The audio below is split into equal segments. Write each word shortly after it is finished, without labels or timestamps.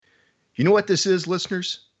You know what this is,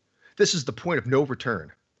 listeners? This is the point of no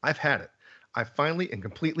return. I've had it. I've finally and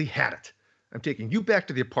completely had it. I'm taking you back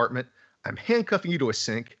to the apartment. I'm handcuffing you to a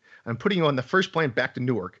sink. I'm putting you on the first plane back to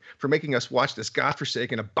Newark for making us watch this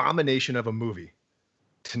godforsaken abomination of a movie.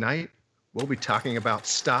 Tonight, we'll be talking about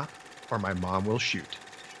Stop or My Mom Will Shoot.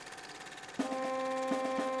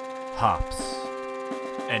 Hops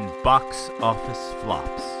and box office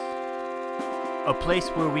flops. A place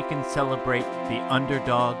where we can celebrate the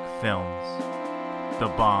underdog films, the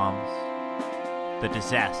bombs, the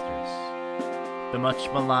disasters, the much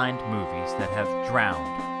maligned movies that have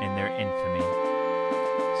drowned in their infamy.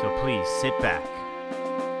 So please sit back,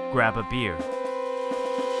 grab a beer,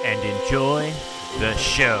 and enjoy the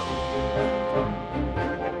show.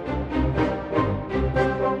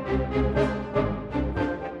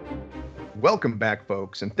 Welcome back,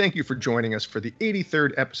 folks, and thank you for joining us for the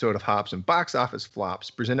 83rd episode of Hops and Box Office Flops,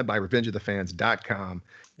 presented by RevengeOfTheFans.com,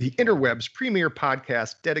 the interweb's premier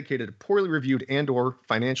podcast dedicated to poorly reviewed and or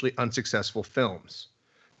financially unsuccessful films.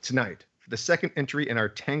 Tonight, for the second entry in our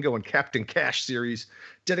Tango and Captain Cash series,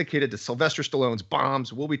 dedicated to Sylvester Stallone's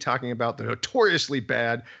bombs, we'll be talking about the notoriously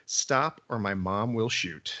bad Stop or My Mom Will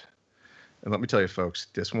Shoot. And let me tell you, folks,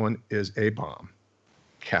 this one is a bomb.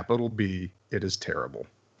 Capital B, it is terrible.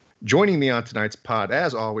 Joining me on tonight's pod,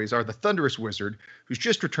 as always, are the Thunderous Wizard, who's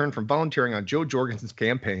just returned from volunteering on Joe Jorgensen's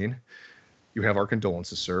campaign. You have our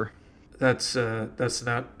condolences, sir. That's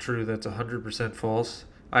not true. That's 100% false.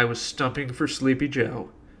 I was stumping for Sleepy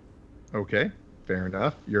Joe. Okay, fair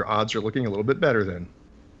enough. Your odds are looking a little bit better then.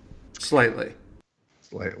 Slightly.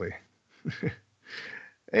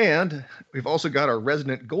 And we've also got our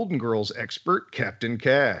resident Golden Girls expert, Captain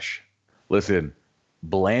Cash. Listen,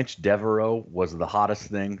 Blanche Devereaux was the hottest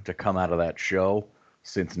thing to come out of that show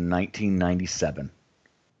since 1997.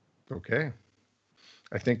 Okay.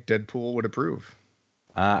 I think Deadpool would approve.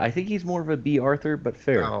 I think he's more of a B. Arthur, but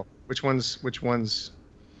fair. Oh, which one's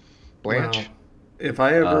Blanche? Well, if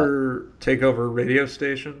I ever take over a radio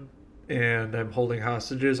station and I'm holding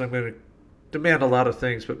hostages, I'm going to demand a lot of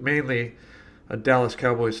things, but mainly a Dallas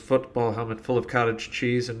Cowboys football helmet full of cottage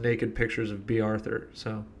cheese and naked pictures of B. Arthur.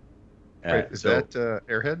 So... Wait, is that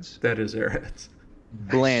Airheads? That is Airheads.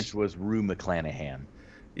 Blanche was Rue McClanahan.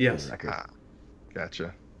 Yes.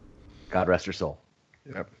 Gotcha. God rest her soul.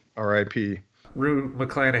 Yep. R.I.P. Rue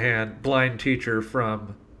McClanahan, blind teacher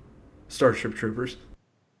from Starship Troopers.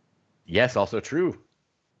 Yes, also true.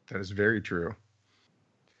 That is very true.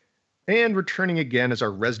 And returning again is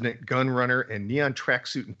our resident gun runner and neon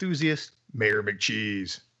tracksuit enthusiast, Mayor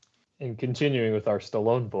McCheese. And continuing with our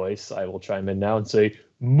Stallone voice, I will chime in now and say,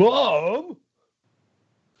 Mom!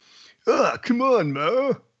 Come on,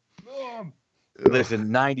 Ma! Mom!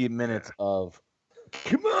 Listen, 90 minutes of,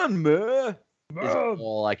 come on, Ma! Is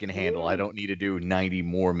all I can handle. I don't need to do 90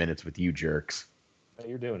 more minutes with you jerks.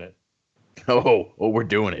 You're doing it. Oh, we're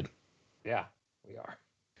doing it. Yeah, we are.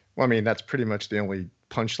 Well, I mean, that's pretty much the only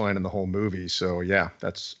punchline in the whole movie. So, yeah,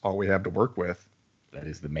 that's all we have to work with. That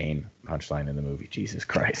is the main punchline in the movie. Jesus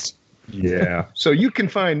Christ. Yeah. So you can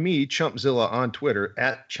find me, Chumpzilla, on Twitter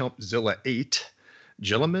at Chumpzilla8.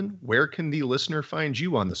 Gentlemen, where can the listener find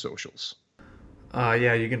you on the socials?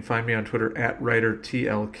 Yeah, you can find me on Twitter at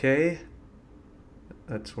WriterTLK.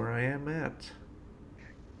 That's where I am at.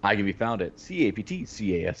 I can be found at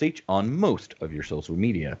CAPTCASH on most of your social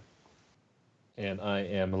media. And I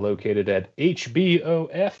am located at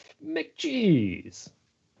HBOF McCheese.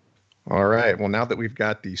 All right. Well, now that we've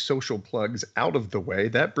got the social plugs out of the way,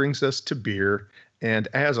 that brings us to beer. And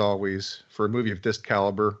as always, for a movie of this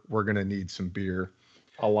caliber, we're going to need some beer.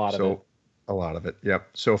 A lot of it. A lot of it, yep.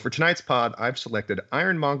 So for tonight's pod, I've selected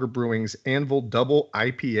Ironmonger Brewing's Anvil Double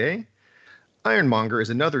IPA. Ironmonger is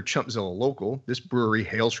another Chumpzilla local. This brewery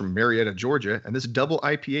hails from Marietta, Georgia, and this double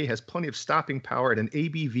IPA has plenty of stopping power at an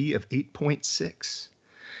ABV of 8.6.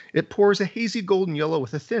 It pours a hazy golden yellow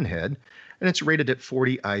with a thin head, and it's rated at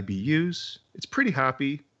 40 IBUs. It's pretty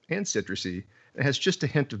hoppy and citrusy. It has just a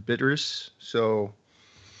hint of bitterness. So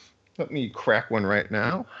let me crack one right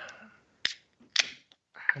now.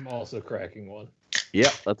 I'm also cracking one.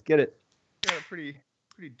 Yep, let's get it. Got a pretty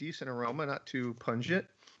decent aroma, not too pungent.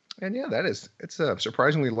 And yeah, it's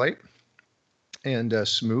surprisingly light and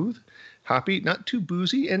smooth, hoppy, not too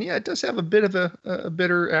boozy. And yeah, it does have a bit of a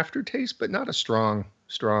bitter aftertaste, but not a strong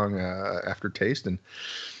aftertaste. And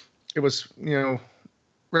it was,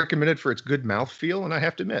 recommended for its good mouthfeel. And I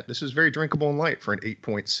have to admit, this is very drinkable and light for an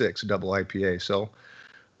 8.6 double IPA. So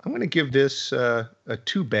I'm going to give this a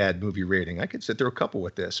too bad movie rating. I could sit through a couple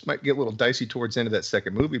with this. Might get a little dicey towards the end of that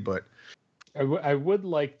second movie, but I would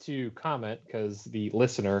like to comment, because the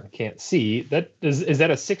listener can't see, that is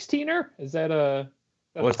that a 16er? Is that a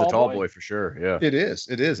Well, it's the tall boy for sure. Yeah. It is.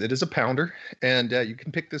 It is. It is a pounder, and you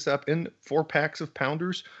can pick this up in 4 packs of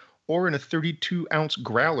pounders or in a 32-ounce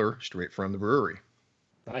growler straight from the brewery.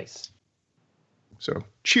 Nice. So,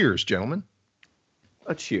 cheers, gentlemen.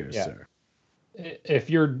 Cheers, sir. If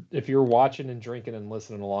you're watching and drinking and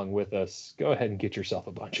listening along with us, go ahead and get yourself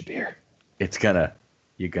a bunch of beer.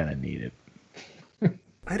 You're gonna need it.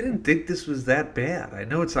 I didn't think this was that bad. I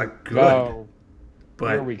know it's not good, Oh,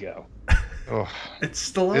 but here we go. Oh,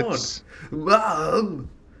 it's Stallone. it's Mom.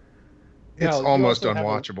 it's Now, you almost also have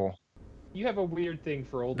unwatchable. You have a weird thing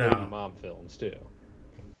for old No. lady mom films too.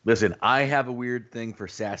 Listen, I have a weird thing for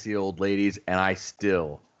sassy old ladies, and I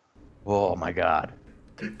still, oh my God.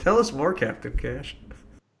 Tell us more, Captain Cash.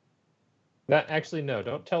 Actually, no.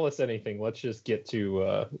 Don't tell us anything. Let's just get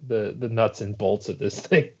to the nuts and bolts of this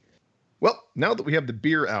thing. Well, now that we have the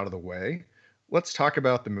beer out of the way, let's talk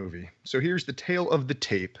about the movie. So here's the tale of the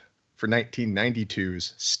tape for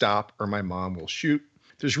 1992's Stop or My Mom Will Shoot.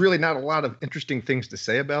 There's really not a lot of interesting things to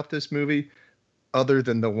say about this movie, other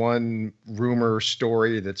than the one rumor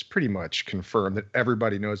story that's pretty much confirmed that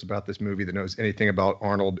everybody knows about this movie that knows anything about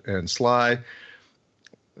Arnold and Sly.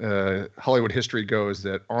 Hollywood history goes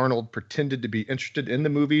that Arnold pretended to be interested in the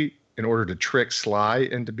movie in order to trick Sly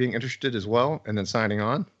into being interested as well and then signing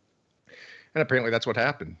on. And apparently that's what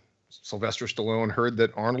happened. Sylvester Stallone heard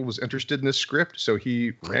that Arnold was interested in this script, so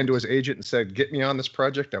he ran to his agent and said, "Get me on this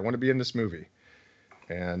project. I want to be in this movie."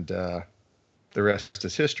 And the rest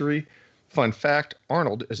is history. Fun fact,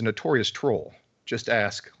 Arnold is a notorious troll. Just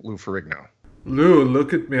ask Lou Ferrigno. Lou,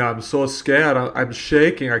 look at me. I'm so scared. I'm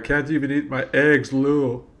shaking. I can't even eat my eggs,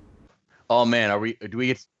 Lou. Oh man, do we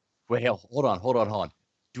get, wait, hell, hold on.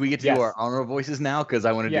 Do we get to Yes. do our honor voices now? Because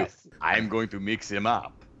I want to Yes. I'm going to mix him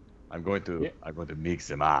up. I'm going to mix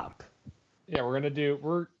him up. Yeah, we're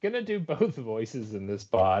gonna do both voices in this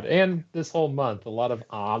pod and this whole month. A lot of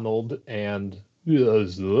Arnold and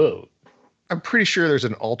I'm pretty sure there's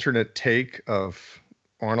an alternate take of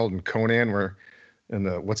Arnold and Conan where in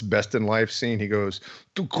the What's Best in Life scene, he goes,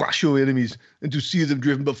 "To crush your enemies and to see them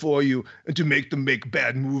driven before you and to make them make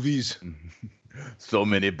bad movies." So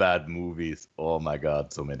many bad movies. Oh my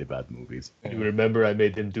God, so many bad movies. You remember I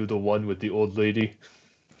made him do the one with the old lady?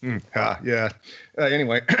 Yeah.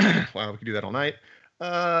 Anyway, wow, we could do that all night.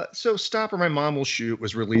 So Stop or My Mom Will Shoot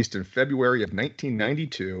was released in February of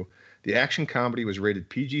 1992. The action comedy was rated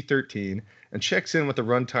PG-13 and checks in with a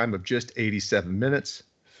runtime of just 87 minutes,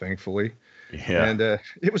 thankfully. Yeah. And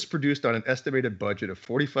it was produced on an estimated budget of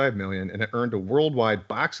 $45 million, and it earned a worldwide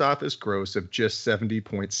box office gross of just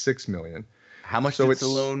 $70.6 million. How much did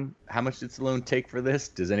Stallone take for this?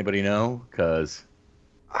 Does anybody know? Because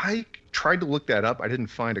I tried to look that up. I didn't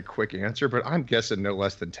find a quick answer, but I'm guessing no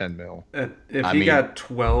less than 10 mil. And if he got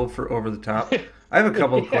 12 for Over the Top, I have a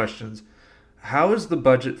couple of questions. How is the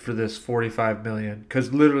budget for this $45 million?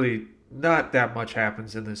 Because literally not that much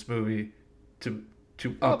happens in this movie to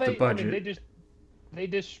up the budget. I mean, they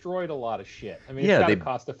destroyed a lot of shit. I mean, Yeah, it's got to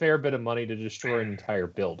cost a fair bit of money to destroy an entire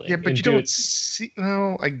building. Yeah, but And you do don't it- see.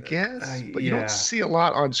 No, I guess, but you yeah. don't see a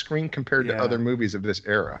lot on screen compared to Yeah. other movies of this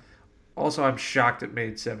era. Also, I'm shocked it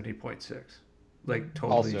made 70.6. Like,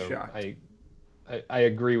 totally Also, shocked. I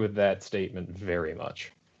agree with that statement very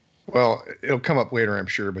much. Well, it'll come up later, I'm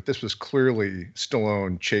sure, but this was clearly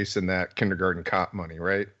Stallone chasing that kindergarten cop money,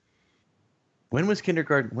 right? when did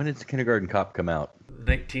Kindergarten Cop come out?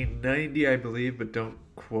 1990, I believe, but don't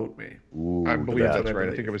quote me. Ooh, I believe that's that's what I right. I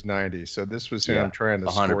believe. think it was 90. So this was him Yeah, trying to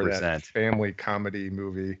score that 100%. family comedy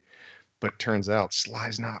movie, but turns out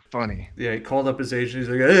Sly's not funny. Yeah, he called up his agent. He's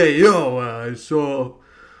like, "Hey, yo, I saw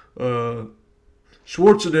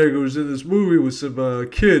Schwarzenegger was in this movie with some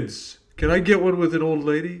kids. Can I get one with an old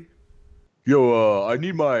lady?" Yo, I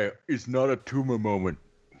need my "It's not a tumor" moment.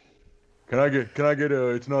 Can I get a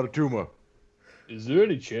 "It's not a tumor"? Is there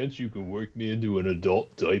any chance you can work me into an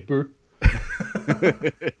adult diaper?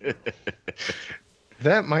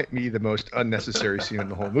 That might be the most unnecessary scene in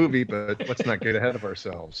the whole movie, but let's not get ahead of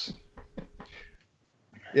ourselves.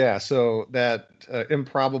 Yeah, so that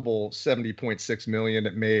improbable $70.6 million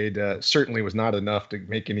it made certainly was not enough to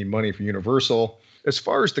make any money for Universal. As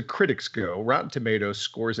far as the critics go, Rotten Tomatoes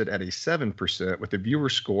scores it at a 7%, with the viewer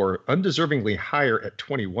score undeservingly higher at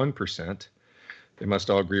 21%. They must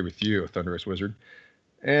all agree with you, Thunderous Wizard.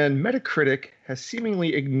 And Metacritic has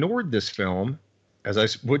seemingly ignored this film, as I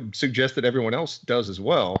would suggest that everyone else does as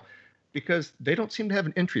well, because they don't seem to have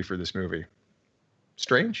an entry for this movie.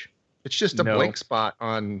 Strange. It's just a blank spot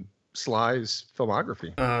on Sly's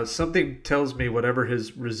filmography. Something tells me whatever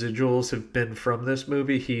his residuals have been from this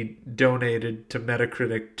movie, he donated to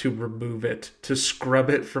Metacritic to remove it, to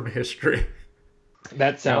scrub it from history. That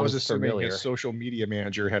I was sounds assuming familiar. his social media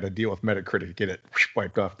manager had a deal with Metacritic to get it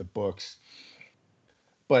wiped off the books.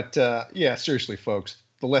 But yeah, seriously, folks,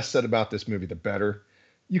 the less said about this movie, the better.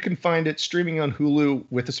 You can find it streaming on Hulu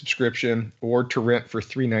with a subscription or to rent for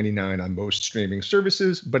 $3.99 on most streaming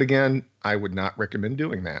services. But again, I would not recommend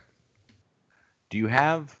doing that. Do you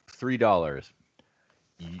have $3?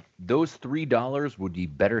 Those $3 would be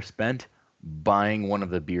better spent buying one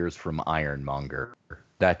of the beers from Ironmonger.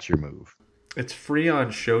 That's your move. It's free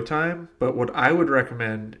on Showtime, but what I would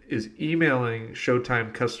recommend is emailing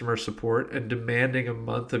Showtime customer support and demanding a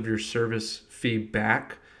month of your service fee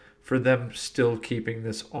back for them still keeping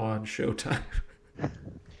this on Showtime.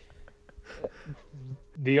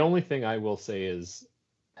 The only thing I will say is,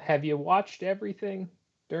 have you watched everything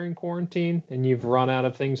during quarantine and you've run out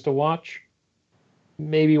of things to watch?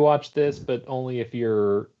 Maybe watch this, but only if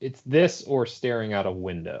it's this or staring out a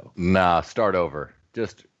window. Nah, start over.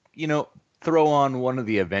 Just, throw on one of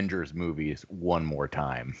the Avengers movies one more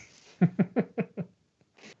time.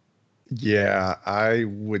 Yeah, I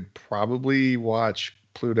would probably watch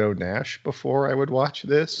Pluto Nash before I would watch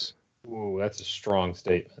this. Ooh, that's a strong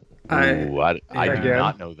statement. I do Again?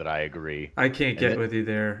 not know that I agree. I can't get with you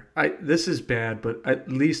there. This is bad, but at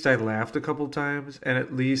least I laughed a couple times, and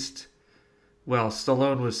at least, well,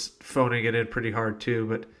 Stallone was phoning it in pretty hard too.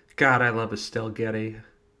 But God, I love Estelle Getty.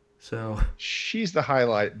 So She's the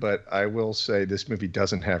highlight, but I will say this movie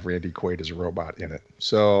doesn't have Randy Quaid as a robot in it.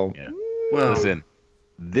 So Yeah. well, Listen,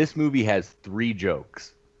 this movie has 3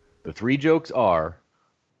 jokes. The 3 jokes are: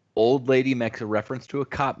 old lady makes a reference to a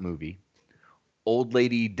cop movie. Old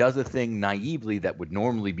lady does a thing naively that would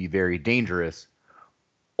normally be very dangerous.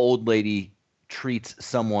 Old lady treats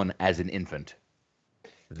someone as an infant.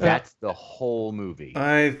 That's the whole movie.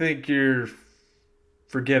 I think you're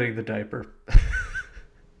forgetting the diaper.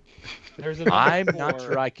 There's a I'm not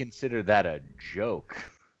sure I consider that a joke.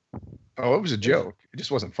 oh, it was a joke. It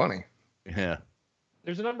just wasn't funny. Yeah.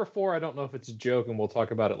 There's a number 4. I don't know if it's a joke, and we'll talk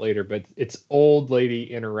about it later. But it's old lady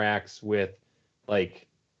interacts with like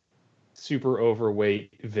super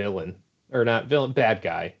overweight villain, or not villain, bad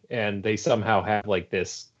guy, and they somehow have like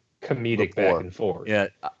this comedic back and forth. Yeah,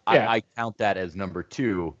 Yeah. I count that as number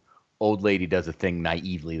 2. Old lady does a thing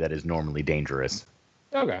naively that is normally dangerous.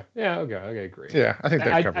 Okay. Yeah. Okay. I agree. Yeah, I think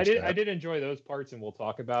that covers that. I did enjoy those parts, and we'll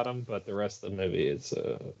talk about them. But the rest of the movie is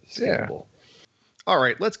skippable. All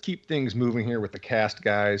right, let's keep things moving here with the cast,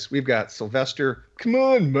 guys. We've got Sylvester, come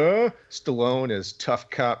on, ma, Stallone as tough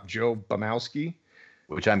cop Joe Bumowski.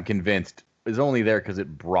 Which I'm convinced is only there because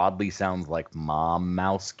it broadly sounds like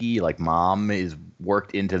Mom-mowski, like mom is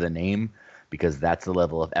worked into the name, because that's the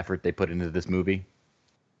level of effort they put into this movie.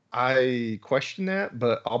 I question that,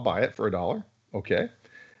 but I'll buy it for $1. Okay.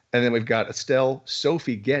 And then we've got Estelle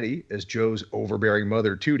Sophie Getty as Joe's overbearing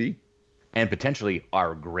mother, Tootie. And potentially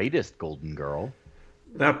our greatest Golden Girl.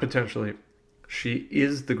 Not potentially. She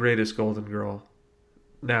is the greatest Golden Girl.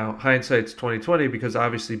 Now, hindsight's 2020 because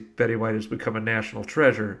obviously Betty White has become a national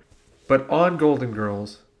treasure. But on Golden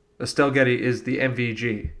Girls, Estelle Getty is the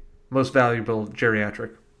MVG, most valuable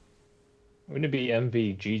geriatric. Wouldn't it be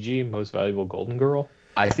MVGG, most valuable golden girl?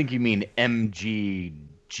 I think you mean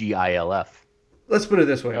MGGILF. Let's put it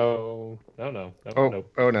this way. Oh, no. Oh, No.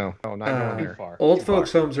 oh no. Oh, not going Too there. far. Old Too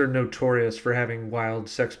folks' far. homes are notorious for having wild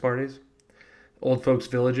sex parties. Old folks'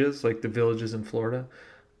 villages, like the villages in Florida.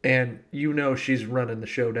 And she's running the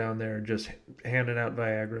show down there, just handing out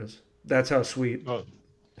Viagras. That's how sweet Oh,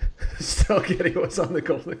 Estelle Getty was on the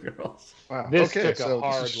Golden Girls. Wow. this okay, took so a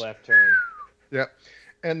hard this is, left turn. Yep.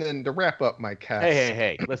 And then to wrap up my cast.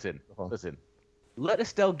 Hey, listen. Let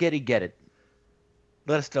Estelle Getty get it.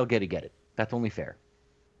 That's only fair.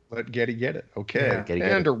 Let Getty get it. Okay. Yeah, Getty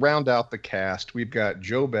get and it. to round out the cast, we've got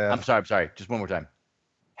Joe Beth. I'm sorry. Just one more time.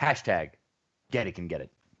 Hashtag Getty can get it.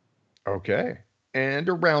 Okay. And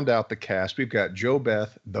to round out the cast, we've got Joe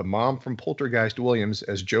Beth, the mom from Poltergeist Williams,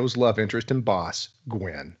 as Joe's love interest and boss,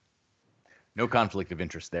 Gwen. No conflict of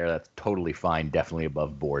interest there. That's totally fine. Definitely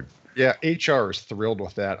above board. Yeah, HR is thrilled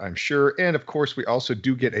with that, I'm sure. And of course, we also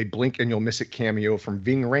do get a Blink and You'll Miss It cameo from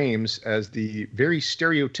Ving Rhames as the very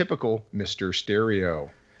stereotypical Mr. Stereo.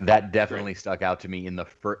 That definitely stuck out to me in the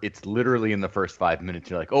it's literally in the first 5 minutes.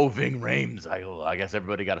 You're like, oh, Ving Rhames. I guess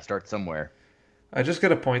everybody got to start somewhere. I just got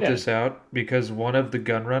to point Yeah. this out because one of the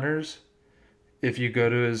gunrunners, if you go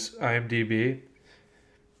to his IMDb,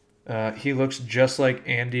 he looks just like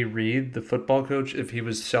Andy Reid, the football coach, if he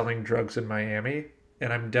was selling drugs in Miami.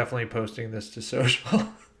 And I'm definitely posting this to social.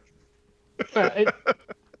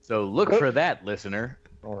 So look for that, listener.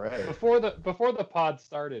 All right. Before the pod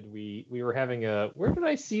started, we were having a where did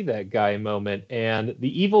I see that guy moment, and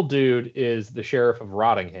the evil dude is the sheriff of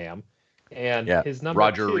Rottingham, And Yeah, his number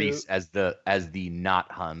Roger 2, Reese as the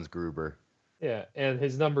not Hans Gruber. Yeah, and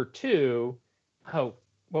his number 2, oh,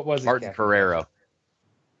 what was it? Martin Captain? Ferrero.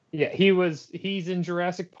 Yeah, he's in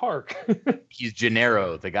Jurassic Park. He's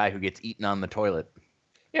Gennaro, the guy who gets eaten on the toilet.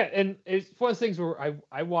 Yeah, and it's one of those things where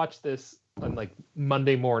I watched this on like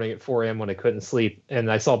Monday morning at 4 a.m. when I couldn't sleep,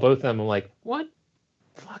 and I saw both of them. I'm like, what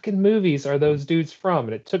fucking movies are those dudes from?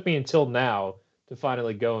 And it took me until now to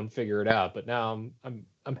finally go and figure it out. But now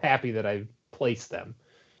I'm happy that I placed them.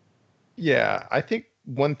 Yeah, I think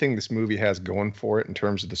one thing this movie has going for it in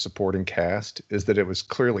terms of the supporting cast is that it was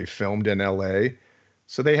clearly filmed in LA.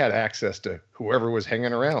 So they had access to whoever was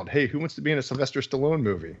hanging around. Hey, who wants to be in a Sylvester Stallone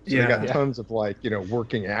movie? So they got tons of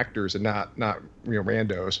working actors and not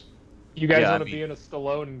randos. You guys want to be in a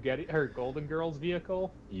Stallone and Golden Girls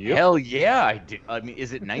vehicle? Yep. Hell yeah, I do. I mean,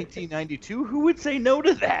 is it 1992? Who would say no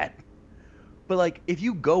to that? But like, if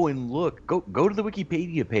you go and look, go to the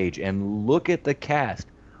Wikipedia page and look at the cast.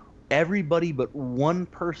 Everybody but one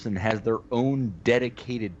person has their own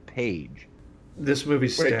dedicated page. This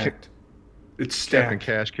movie's stacked. It's stacked. Captain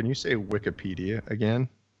Cash, can you say Wikipedia again?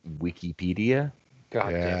 Wikipedia?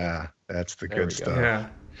 God damn. That's the good stuff. Yeah.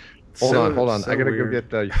 Hold on. I gotta go get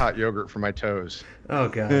the hot yogurt for my toes. Oh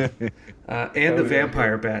god. And the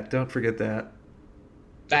vampire bat. Don't forget that.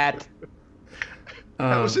 Bat.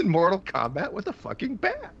 That was in Mortal Kombat with a fucking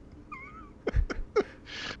bat.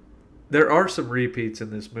 There are some repeats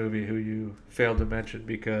in this movie who you failed to mention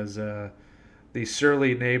because the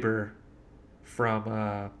surly neighbor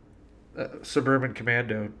from Suburban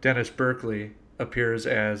Commando, Dennis Berkeley, appears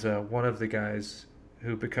as one of the guys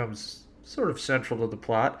who becomes sort of central to the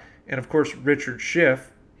plot. And of course, Richard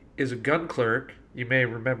Schiff is a gun clerk. You may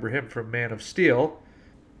remember him from Man of Steel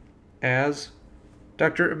as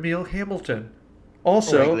Dr. Emil Hamilton.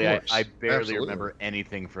 Also, I barely remember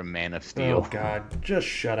anything from Man of Steel. Oh, God. Just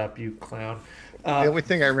shut up, you clown. The only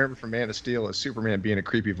thing I remember from Man of Steel is Superman being a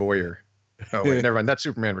creepy voyeur. Oh, wait, never mind. That's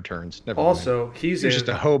Superman Returns. Never mind. He's just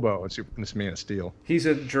a hobo in this Man of Steel. He's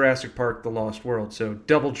in Jurassic Park: The Lost World, so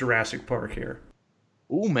double Jurassic Park here.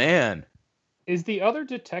 Oh, man. Is the other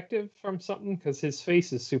detective from something? Because his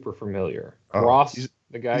face is super familiar. Oh, Ross,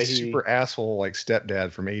 the guy he's super asshole like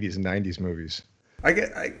stepdad from 80s and 90s movies. I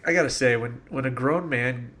gotta say, when a grown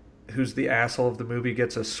man who's the asshole of the movie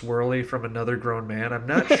gets a swirly from another grown man, I'm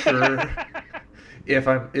not sure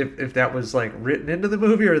if that was like written into the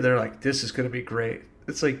movie or they're like, this is gonna be great.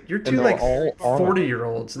 It's like you're two like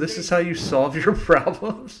 40-year-olds. This is how you solve your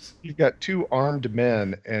problems. You've got two armed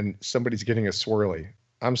men and somebody's getting a swirly.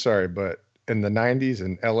 I'm sorry, but in the 90s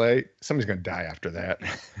in LA, somebody's gonna die after that.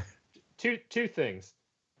 Two things.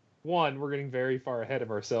 One, we're getting very far ahead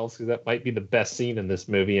of ourselves because that might be the best scene in this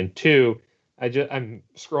movie. And two, I'm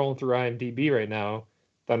scrolling through IMDb right now,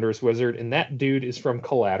 Thunderous Wizard, and that dude is from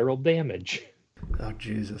Collateral Damage. Oh,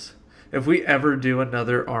 Jesus. If we ever do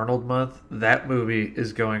another Arnold month, that movie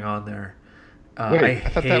is going on there. Wait, I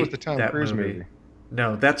thought that was the Tom Cruise movie.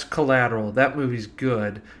 No, that's Collateral. That movie's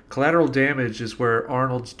good. Collateral Damage is where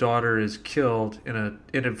Arnold's daughter is killed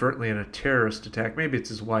inadvertently in a terrorist attack. Maybe it's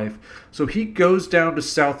his wife. So he goes down to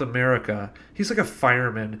South America. He's like a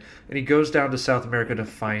fireman, and he goes down to South America to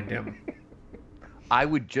find him. I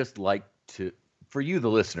would just like to, for you, the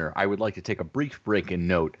listener, I would like to take a brief break and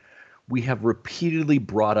note, we have repeatedly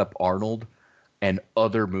brought up Arnold and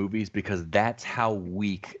other movies because that's how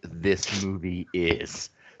weak this movie is.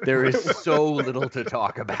 There is so little to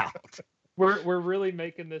talk about. We're really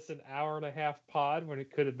making this an hour-and-a-half pod when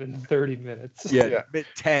it could have been 30 minutes. Yeah.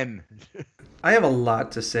 10. I have a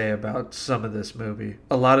lot to say about some of this movie.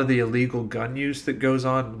 A lot of the illegal gun use that goes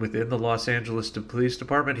on within the Los Angeles Police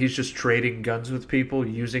Department. He's just trading guns with people,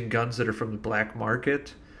 using guns that are from the black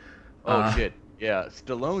market. Oh, shit. Yeah,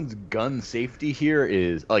 Stallone's gun safety here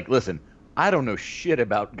is, like, listen, I don't know shit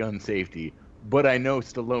about gun safety, but I know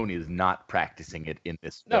Stallone is not practicing it in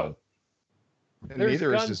this film. No. And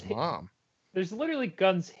neither is his mom. There's literally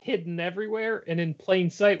guns hidden everywhere and in plain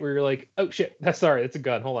sight where you're like, oh shit, that's a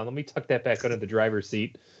gun. Hold on, let me tuck that back under the driver's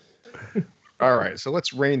seat. All right, so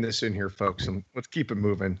let's rein this in here, folks, and let's keep it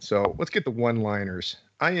moving. So let's get the one-liners.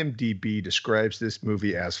 IMDb describes this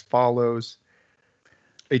movie as follows.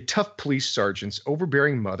 A tough police sergeant's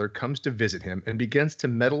overbearing mother comes to visit him and begins to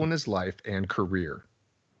meddle in his life and career.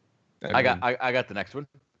 I got the next one.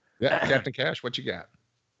 Yeah, Captain Cash, what you got?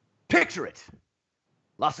 Picture it.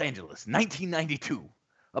 Los Angeles, 1992.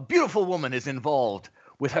 A beautiful woman is involved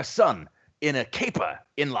with her son in a caper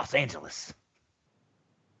in Los Angeles.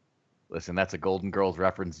 Listen, that's a Golden Girls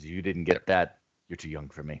reference. You didn't get that. You're too young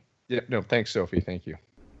for me. Yeah, no, thanks, Sophie. Thank you.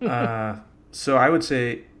 So I would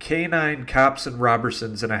say K9 Cops and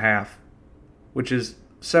Robertsons and a half, which is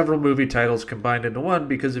several movie titles combined into one,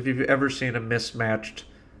 because if you've ever seen a mismatched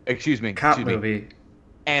cop movie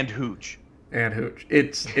and Hooch. and Hooch,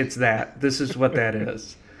 it's that. This is what that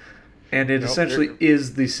is. And it essentially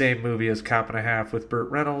is the same movie as Cop and a Half with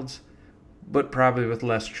Burt Reynolds, but probably with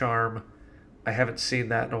less charm. I haven't seen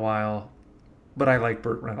that in a while, but I like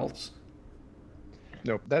Burt Reynolds.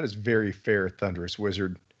 Nope, that is very fair, Thunderous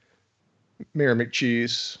Wizard. Mayor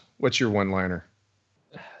McCheese, what's your one-liner?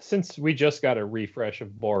 Since we just got a refresh of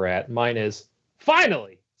Borat, mine is,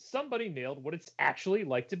 finally, somebody nailed what it's actually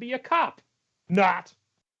like to be a cop. Not.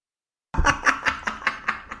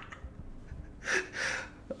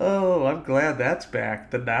 Oh, I'm glad that's back.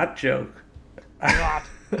 The not joke. Not.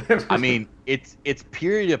 I mean, it's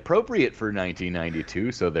period appropriate for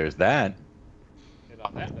 1992, so there's that. And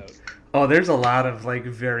on that note. Oh, there's a lot of like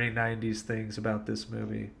very 90s things about this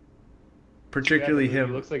movie. Particularly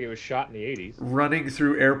him. Looks like it was shot in the 80s. Running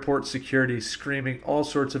through airport security, screaming all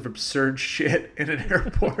sorts of absurd shit in an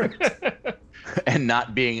airport. And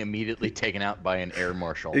not being immediately taken out by an air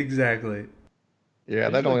marshal. Exactly. Yeah,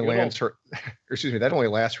 that only that only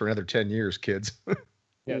lasts for another 10 years, kids.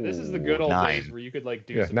 Yeah, this is the good old 9. days where you could like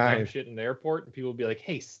do some dumb shit in the airport and people would be like,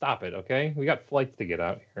 hey, stop it, okay? We got flights to get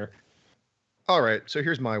out here. All right, so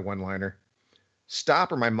here's my one-liner.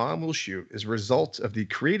 Stop or my mom will shoot is a result of the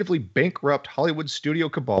creatively bankrupt Hollywood studio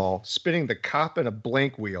cabal spinning the cop in a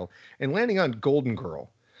blank wheel and landing on Golden Girl,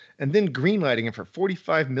 and then greenlighting it for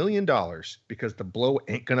 $45 million because the blow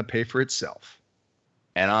ain't going to pay for itself.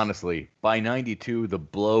 And honestly, by 92, the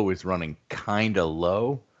blow is running kind of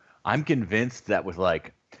low. I'm convinced that with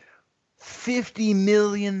like $50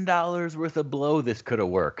 million worth of blow, this could have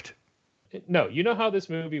worked. No, you know how this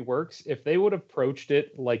movie works? If they would have approached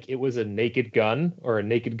it like it was a Naked Gun or a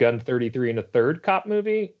Naked Gun 33 1/3 cop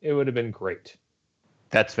movie, it would have been great.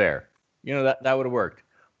 That's fair. You know, that would have worked.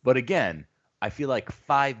 But again, I feel like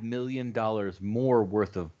 $5 million more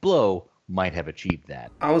worth of blow might have achieved that.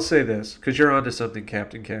 I will say this, because you're onto something,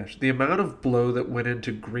 Captain Cash. The amount of blow that went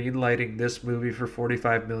into greenlighting this movie for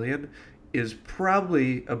 $45 million is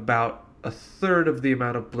probably about a third of the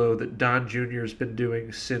amount of blow that Don Jr. has been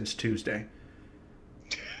doing since Tuesday.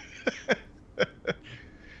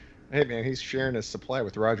 Hey, man, he's sharing his supply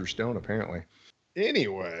with Roger Stone, apparently.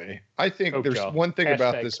 Anyway, I think there's one thing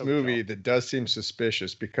about this movie that does seem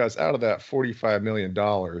suspicious, because out of that $45 million,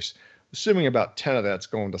 assuming about 10 of that's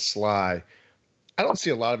going to Sly, I don't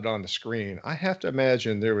see a lot of it on the screen. I have to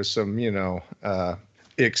imagine there was some,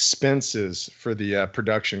 expenses for the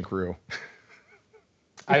production crew.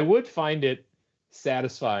 I would find it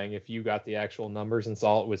satisfying if you got the actual numbers and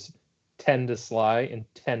saw it was 10 to Sly and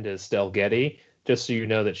 10 to Estelle Getty, just so you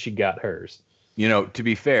know that she got hers. You know, to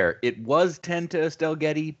be fair, it was 10 to Estelle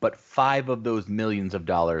Getty, but 5 of those millions of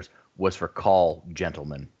dollars was for call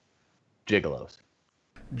gentlemen, gigolos.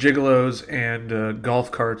 Gigolos and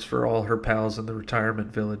golf carts for all her pals in the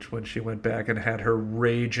retirement village when she went back and had her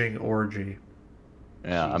raging orgy.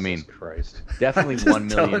 Yeah, Jesus I mean, Christ. Definitely 1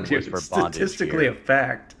 million was for bondage. Statistically, a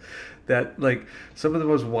fact that like some of the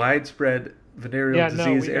most widespread venereal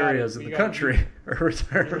disease areas in the country are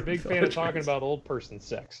retirement. You're a big fan of talking about old person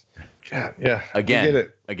sex. Yeah. Again.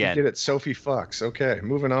 We get it. Sophie fucks. Okay,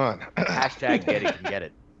 moving on. Hashtag Getty can get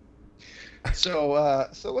it. So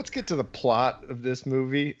let's get to the plot of this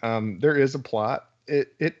movie. There is a plot.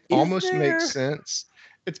 It almost makes sense.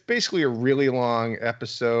 It's basically a really long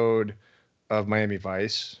episode of Miami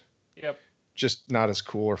Vice. Yep. Just not as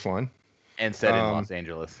cool or fun. And set in Los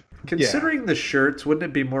Angeles. Considering the shirts, wouldn't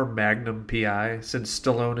it be more Magnum PI, since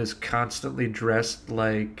Stallone is constantly dressed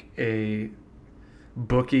like a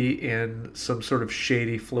bookie in some sort of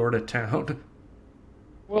shady Florida town?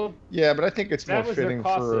 Well, yeah, but I think it's more fitting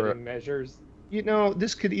for measures.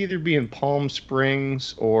 This could either be in Palm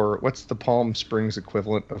Springs or what's the Palm Springs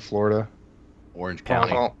equivalent of Florida? Orange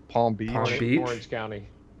County. Palm Beach. Orange County.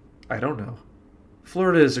 I don't know.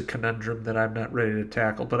 Florida is a conundrum that I'm not ready to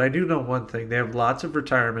tackle, but I do know one thing. They have lots of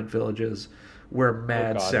retirement villages where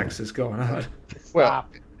mad sex is going on.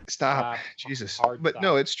 Stop. Jesus. But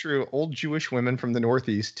no, it's true. Old Jewish women from the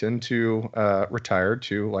Northeast tend to retire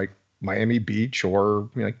to like Miami Beach or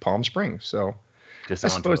like Palm Springs. So just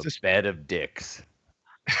onto a bed of dicks.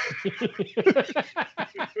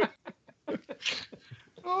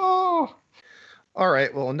 Oh. All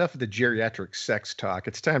right. Well, enough of the geriatric sex talk.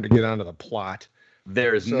 It's time to get on to the plot.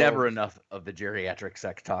 There is never enough of the geriatric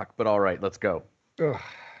sex talk, but all right, let's go.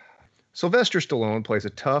 Sylvester Stallone plays a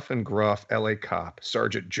tough and gruff LA cop,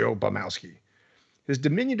 Sergeant Joe Bumowski. His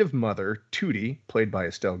diminutive mother, Tootie, played by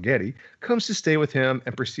Estelle Getty, comes to stay with him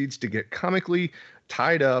and proceeds to get comically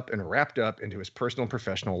tied up and wrapped up into his personal and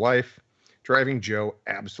professional life, driving Joe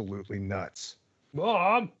absolutely nuts.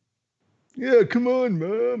 Mom. Yeah, come on,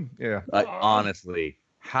 Mom. Yeah. Honestly,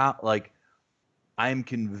 I'm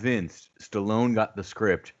convinced Stallone got the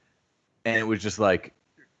script, and it was just like,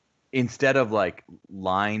 instead of like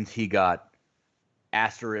lines, he got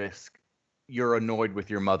asterisk, "You're annoyed with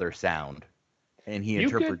your mother" sound, and he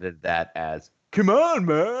interpreted that as, "Come on,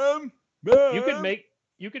 Mom."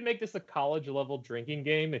 You could make this a college level drinking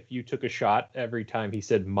game if you took a shot every time he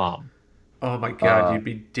said "mom." Oh my God, you'd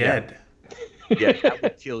be dead. Yeah, that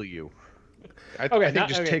would kill you. I think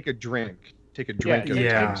just take a drink. Take a drink.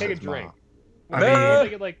 Yeah. Take a drink. I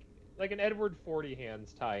mean, like an Edward Forty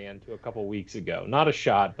Hands tie-in to a couple weeks ago. Not a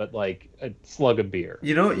shot, but like a slug of beer.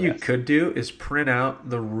 you know what you could do is print out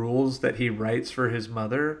the rules that he writes for his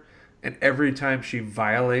mother, and every time she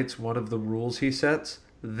violates one of the rules he sets,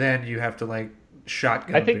 then you have to like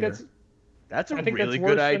shotgun. I think beer. That's a I think really that's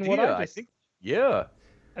worse good than what idea. I I just- think, yeah.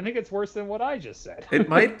 I think it's worse than what I just said. It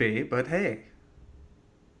might be, but hey,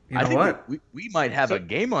 you know I think what? we might have So- a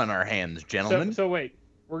game on our hands, gentlemen. So wait,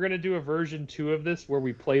 we're gonna do a version 2 of this where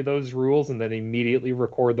we play those rules and then immediately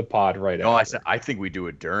record the pod right No, after. I think we do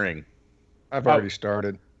it during. I've already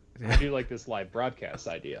started. I do like this live broadcast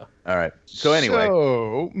idea. All right. So anyway,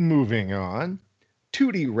 So, moving on.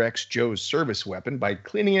 Tootie wrecks Joe's service weapon by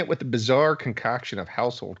cleaning it with a bizarre concoction of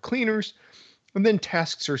household cleaners and then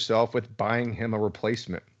tasks herself with buying him a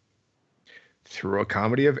replacement. Through a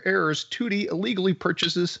comedy of errors, Tootie illegally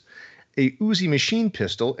purchases a Uzi machine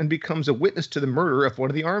pistol and becomes a witness to the murder of one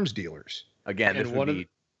of the arms dealers. again, And this one would of be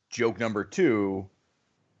joke number 2.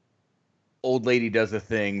 Old lady does a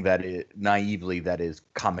thing that is naively that is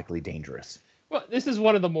comically dangerous. Well, this is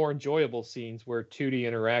one of the more enjoyable scenes where Tootie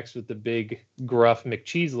interacts with the big, gruff,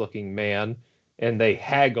 McCheese-looking man, and they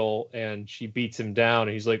haggle, and she beats him down,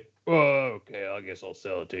 and he's like, "Oh, okay, I guess I'll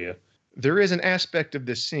sell it to you." There is an aspect of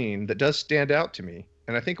this scene that does stand out to me,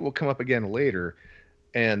 and I think it will come up again later.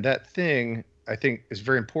 And that thing, I think, is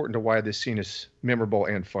very important to why this scene is memorable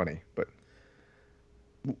and funny. But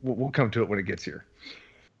we'll come to it when it gets here.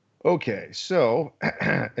 Okay, so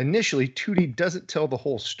initially, Tootie doesn't tell the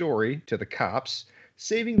whole story to the cops,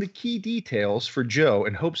 saving the key details for Joe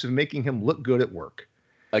in hopes of making him look good at work.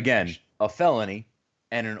 Again, a felony,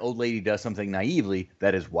 and an old lady does something naively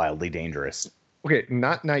that is wildly dangerous. Okay,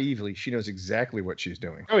 not naively. She knows exactly what she's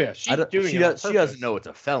doing. Oh yeah, she's doing she it on does. She purpose. doesn't know it's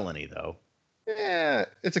a felony though. Yeah,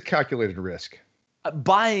 it's a calculated risk.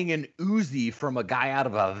 Buying an Uzi from a guy out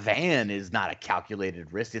of a van is not a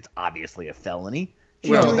calculated risk. It's obviously a felony. She's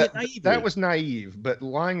Well, doing it naively. that was naive, but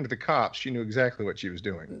lying to the cops, she knew exactly what she was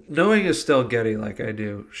doing. Knowing Estelle Getty like I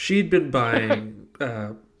do, she'd been buying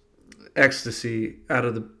ecstasy out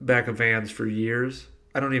of the back of vans for years.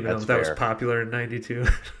 I don't even know That's if that was fair. popular in '92,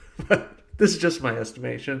 but this is just my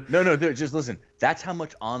estimation. No, just listen. That's how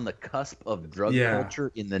much on the cusp of drug Yeah.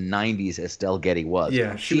 culture in the 90s Estelle Getty was.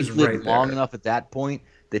 Yeah, she was lived right long there. enough at that point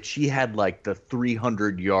that she had like the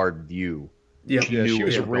 300-yard view. Yeah, Yeah, she knew was what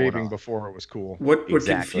was going raving on. before it was cool. What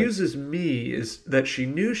Exactly. confuses me is that she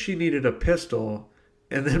knew she needed a pistol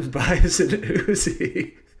and then buys an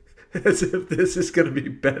Uzi as if this is going to be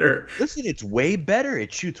better. Listen, it's way better.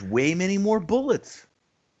 It shoots way many more bullets.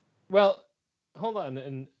 Well, hold on,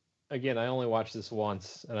 and again, I only watched this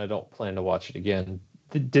once, and I don't plan to watch it again.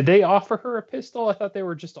 Did they offer her a pistol? I thought they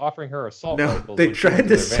were just offering her assault No, rifles. they when she went tried to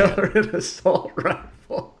their sell van. her an assault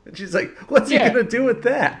rifle. And she's like, what's he Yeah. going to do with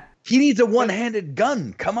that? He needs a one-handed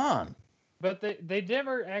gun. Come on. But they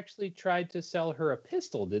never actually tried to sell her a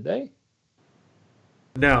pistol, did they?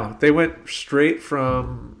 No, they went straight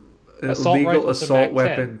from Assault illegal rifle to assault Mac-10.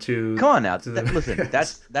 weapon to... Come on now. to the- Listen,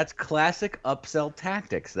 that's classic upsell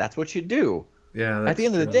tactics. That's what you do. Yeah, At the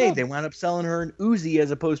end of the true. day, they wound up selling her an Uzi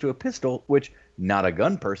as opposed to a pistol, which, not a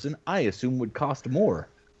gun person, I assume would cost more.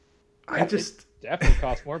 I just... Definitely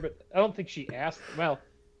cost more, but I don't think she asked. Well,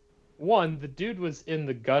 one, the dude was in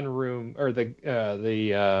the gun room or the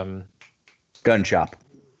Gun shop.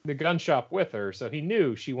 gun shop with her, so he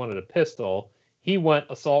knew she wanted a pistol. He went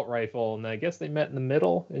assault rifle, and I guess they met in the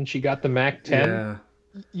middle, and she got the Mac 10. Yeah.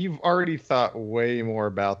 You've already thought way more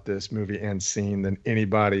about this movie and scene than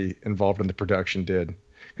anybody involved in the production did.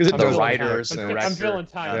 Because it I'm The does filling writers time. and I'm director. filling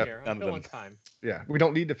time Yep, here. none I'm of filling them. time. yeah, we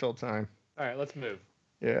don't need to fill time. All right, let's move.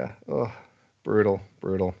 Yeah. Oh, brutal.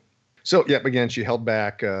 So, yep, again, she held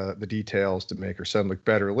back the details to make her son look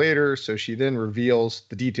better later. So she then reveals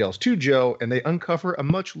the details to Joe, and they uncover a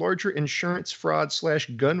much larger insurance fraud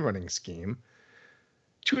 / gun running scheme.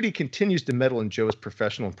 Tootie continues to meddle in Joe's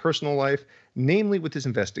professional and personal life, namely with his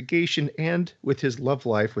investigation and with his love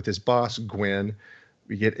life with his boss, Gwen.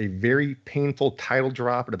 We get a very painful title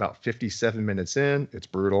drop at about 57 minutes in. It's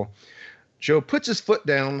brutal. Joe puts his foot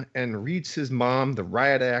down and reads his mom the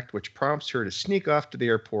riot act, which prompts her to sneak off to the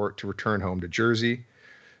airport to return home to Jersey.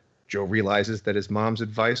 Joe realizes that his mom's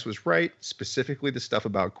advice was right, specifically the stuff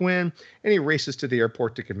about Gwen, and he races to the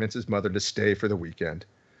airport to convince his mother to stay for the weekend.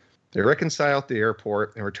 They reconcile at the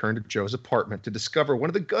airport and return to Joe's apartment to discover one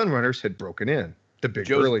of the gun runners had broken in. The big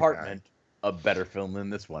Joe's burly apartment, guy. a better film than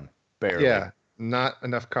this one. Barely. Yeah, not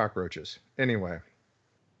enough cockroaches. Anyway.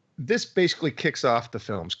 This basically kicks off the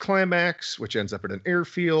film's climax, which ends up at an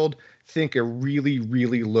airfield. Think a really,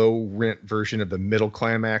 really low rent version of the middle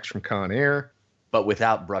climax from Con Air. But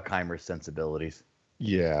without Bruckheimer's sensibilities.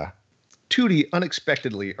 Yeah. Tootie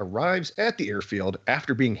unexpectedly arrives at the airfield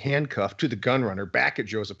after being handcuffed to the gunrunner back at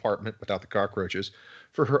Joe's apartment without the cockroaches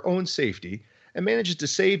for her own safety and manages to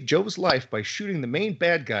save Joe's life by shooting the main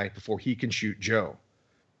bad guy before he can shoot Joe.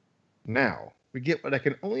 Now, we get what I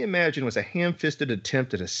can only imagine was a ham-fisted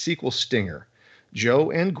attempt at a sequel stinger.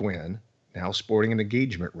 Joe and Gwen, now sporting an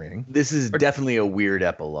engagement ring. This is definitely a weird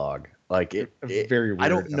epilogue. Like very weird. I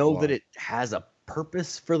don't know epilogue. that it has a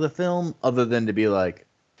purpose for the film other than to be like,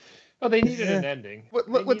 Well, they needed an ending.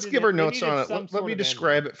 Let's give our notes on it. Let me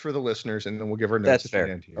describe it for the listeners, and then we'll give our notes that's at the fair.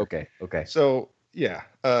 end here. Okay. So, yeah,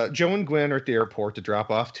 Joe and Gwen are at the airport to drop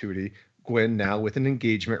off Tootie. Gwen now with an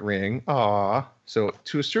engagement ring. Aw. So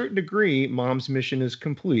to a certain degree, Mom's mission is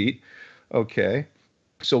complete. Okay.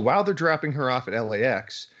 So while they're dropping her off at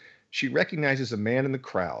LAX, she recognizes a man in the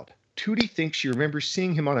crowd. Tootie thinks she remembers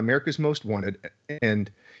seeing him on America's Most Wanted,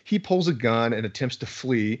 and he pulls a gun and attempts to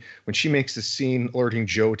flee when she makes a scene alerting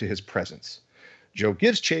Joe to his presence. Joe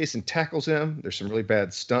gives chase and tackles him. There's some really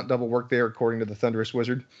bad stunt double work there, according to the Thunderous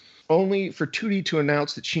Wizard. Only for Tootie to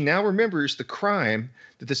announce that she now remembers the crime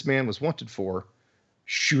that this man was wanted for,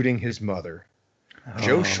 shooting his mother.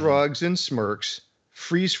 Joe shrugs and smirks,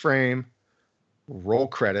 freeze frame, roll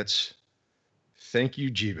credits. Thank you,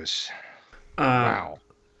 Jeebus. Wow.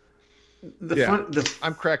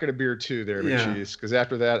 I'm cracking a beer too there, McCheese, because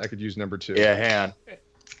after that I could use number 2. Yeah, hand.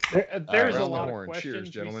 There's right, a lot of horn. questions Cheers,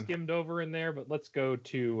 gentlemen. we skimmed over in there, but let's go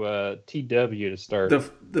to TW to start.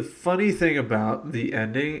 The funny thing about the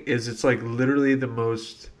ending is it's like literally the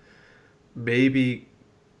most maybe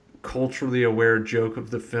culturally aware joke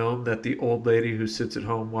of the film, that the old lady who sits at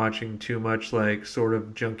home watching too much like sort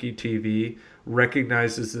of junky TV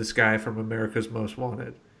recognizes this guy from America's Most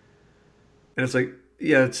Wanted. And it's like,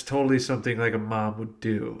 yeah, it's totally something like a mom would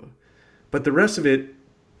do. But the rest of it,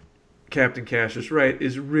 Captain Cash is right,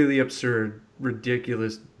 is really absurd,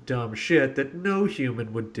 ridiculous, dumb shit that no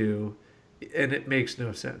human would do, and it makes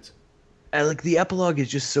no sense. And like the epilogue is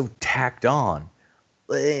just so tacked on,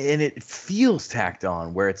 and it feels tacked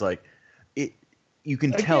on, where it's like you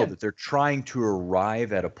can tell that they're trying to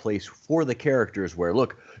arrive at a place for the characters where,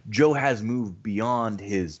 look, Joe has moved beyond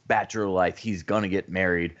his bachelor life. He's going to get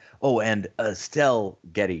married. Oh, and Estelle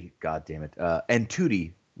Getty, goddammit, and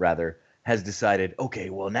Tootie, rather, has decided,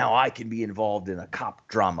 okay, well, now I can be involved in a cop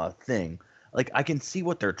drama thing. Like, I can see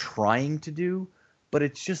what they're trying to do, but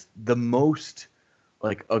it's just the most,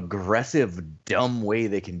 like, aggressive, dumb way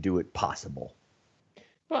they can do it possible.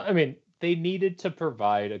 Well, I mean, they needed to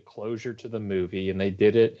provide a closure to the movie, and they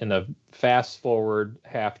did it in a fast-forward,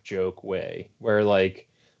 half-joke way, where, like,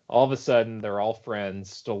 all of a sudden, they're all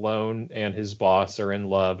friends. Stallone and his boss are in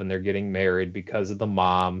love, and they're getting married because of the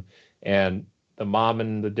mom, and the mom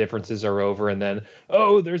and the differences are over, and then,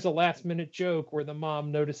 oh, there's a last-minute joke where the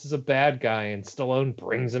mom notices a bad guy, and Stallone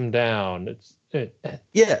brings him down.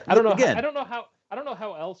 Yeah, I don't know. Again, I don't know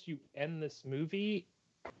how else you end this movie,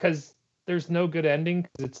 because there's no good ending,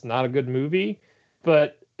 because it's not a good movie,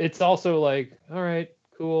 but it's also like, all right,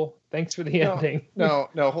 cool, thanks for the ending. No,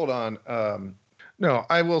 hold on. No,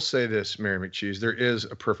 I will say this, Mary McCheese, there is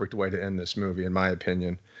a perfect way to end this movie, in my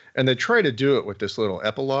opinion. And they try to do it with this little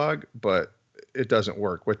epilogue, but it doesn't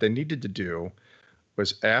work. What they needed to do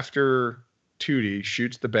was, after Tootie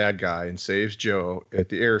shoots the bad guy and saves Joe at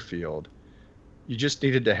the airfield, you just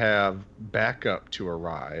needed to have backup to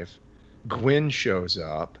arrive. Gwen shows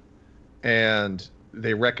up, and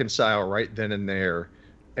they reconcile right then and there,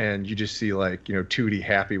 and you just see, like, you know, Tootie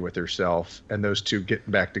happy with herself, and those two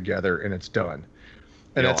getting back together, and it's done.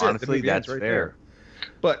 And that's honestly, it. That's right there.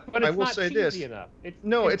 But it's I will not say cheesy this. enough.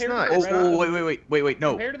 No, it's not. Oh, wait. No,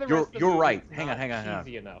 Compared to the rest of the you're movie, right. it's Hang on.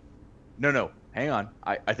 cheesy enough. No, hang on.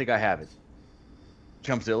 I think I have it.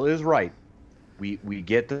 Chumpzilla is right. We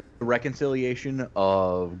get the reconciliation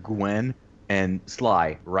of Gwen and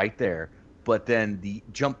Sly right there, but then the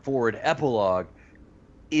jump forward epilogue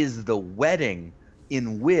is the wedding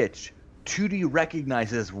in which Tootie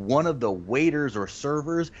recognizes one of the waiters or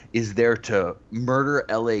servers is there to murder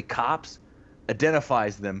LA cops,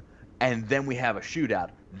 identifies them, and then we have a shootout.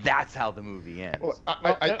 That's how the movie ends. Well,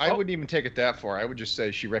 I wouldn't even take it that far. I would just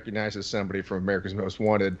say she recognizes somebody from America's Most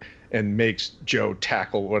Wanted and makes Joe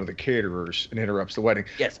tackle one of the caterers and interrupts the wedding.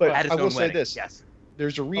 Yes, but at his I will own say wedding. this. Yes.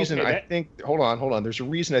 There's a reason Okay, I that- think. Hold on. There's a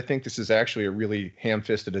reason I think this is actually a really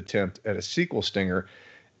ham-fisted attempt at a sequel stinger,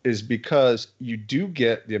 is because you do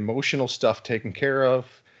get the emotional stuff taken care of.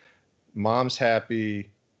 Mom's happy,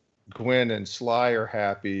 Gwen and Sly are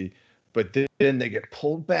happy, but then they get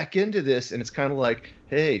pulled back into this, and it's kind of like,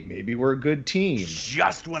 hey, maybe we're a good team.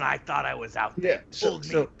 Just when I thought I was out there, pulled me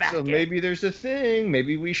So back in. maybe there's a thing.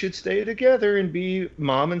 Maybe we should stay together and be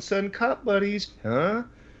mom and son cop buddies, huh?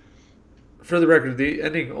 For the record, the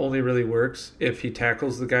ending only really works if he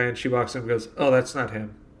tackles the guy and she walks in and goes, "Oh, that's not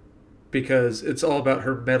him," because it's all about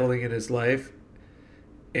her meddling in his life,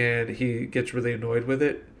 and he gets really annoyed with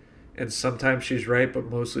it. And sometimes she's right, but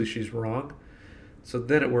mostly she's wrong. So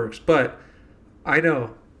then it works. But I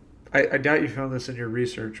know, I doubt you found this in your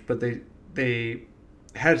research, but they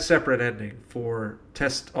had a separate ending for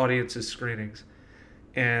test audiences screenings,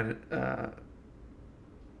 and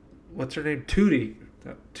what's her name? Tootie.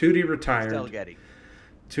 Tootie retired. Estelle Getty.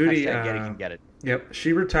 Tootie, Hashtag Getty can get it. Yep,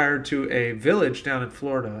 she retired to a village down in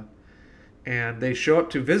Florida, and they show up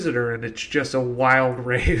to visit her, and it's just a wild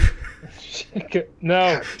rave,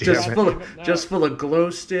 No, just Damn it. full of just full of glow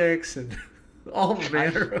sticks and all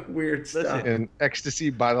manner of weird stuff. And ecstasy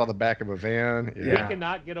by on the back of a van. We Yeah.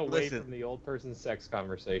 cannot get away Listen. from the old person sex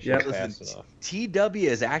conversation Yeah, fast Listen, enough. TW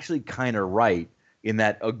is actually kind of right in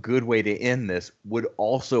that a good way to end this would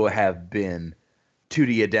also have been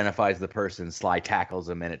Tootie identifies the person, Sly tackles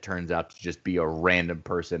him, and it turns out to just be a random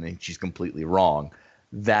person, and she's completely wrong.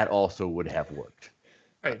 That also would have worked.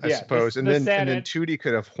 Right, I yeah, suppose. the And then sad end- Tootie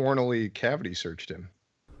could have hornily cavity searched him.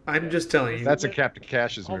 I'm just telling you. That's a Captain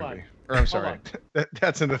Cash's Hold movie. on. Or I'm Hold sorry.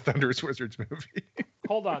 That's in the Thunderous Wizards movie.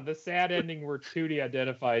 Hold on, the sad ending where Tootie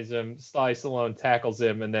identifies him, Sly Stallone tackles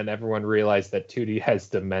him, and then everyone realized that Tootie has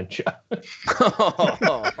dementia.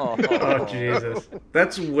 Oh Jesus,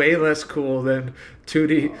 that's way less cool than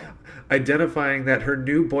Tootie identifying that her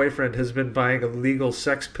new boyfriend has been buying illegal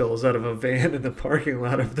sex pills out of a van in the parking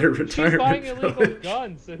lot of their She's retirement buying illegal village.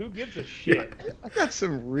 guns, so who gives a shit? I got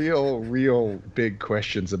some real big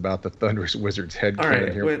questions about the Thunderous Wizards headcanon All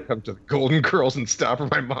right, here when it comes to the Golden Girls and Stop or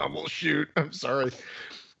My Mom Will Shoot. I'm sorry.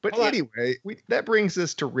 But Hold on. anyway, that brings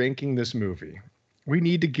us to ranking this movie. We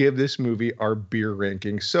need to give this movie our beer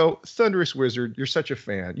ranking. So, Thunderous Wizard, you're such a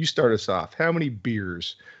fan. You start us off. How many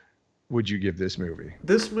beers would you give this movie?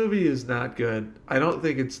 This movie is not good. I don't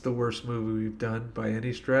think it's the worst movie we've done by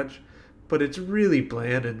any stretch, but it's really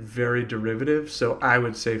bland and very derivative. So I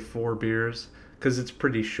would say 4 beers because it's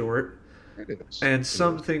pretty short. It is. And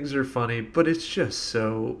some things are funny, but it's just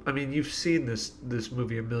so. I mean, you've seen this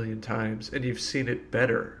movie a million times, and you've seen it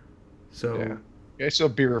better. So Yeah. Okay, so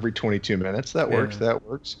beer every 22 minutes. That works. Yeah. That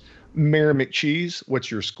works. Mayor McCheese,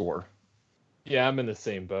 what's your score? Yeah, I'm in the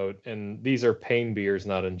same boat. And these are pain beers,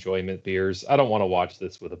 not enjoyment beers. I don't want to watch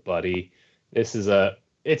this with a buddy. It's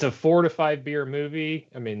a 4 to 5 beer movie.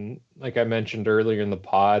 I mean, like I mentioned earlier in the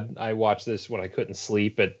pod, I watched this when I couldn't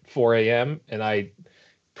sleep at 4 a.m. and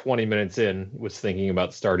 20 minutes in, was thinking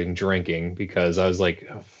about starting drinking because I was like,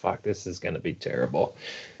 oh, fuck, this is going to be terrible.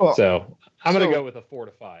 Well, So I'm going so- to go with a 4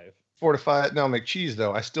 to 5. 4 to 5. Now, McCheese,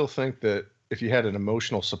 though, I still think that if you had an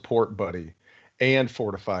emotional support buddy and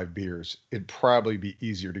 4 to 5 beers, it'd probably be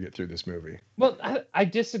easier to get through this movie. Well, I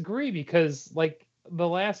disagree because, like, the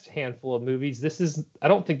last handful of movies, I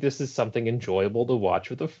don't think this is something enjoyable to watch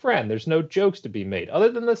with a friend. There's no jokes to be made other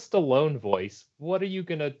than the Stallone voice. What are you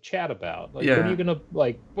going to chat about? Like, what Yeah. are you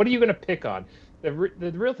going to pick on? The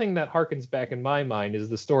real thing that harkens back in my mind is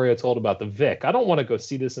the story I told about the Vic. I don't want to go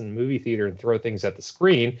see this in the movie theater and throw things at the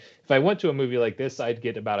screen. If I went to a movie like this, I'd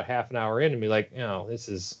get about a half an hour in and be like, this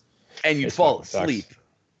is. And you'd This fall fucking sucks. asleep.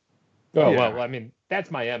 Oh, Yeah. well, I mean, that's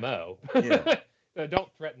my MO. Yeah. Don't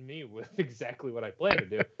threaten me with exactly what I plan to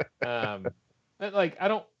do. But, like,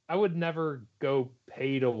 I would never go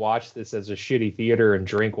pay to watch this as a shitty theater and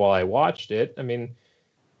drink while I watched it. I mean,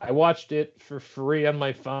 I watched it for free on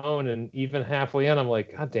my phone, and even halfway in, I'm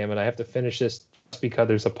like, God damn it, I have to finish this because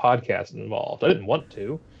there's a podcast involved. I didn't want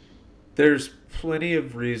to. there's plenty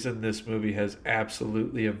of reason this movie has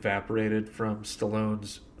absolutely evaporated from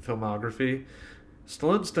Stallone's filmography.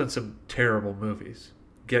 Stallone's done some terrible movies.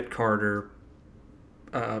 Get Carter,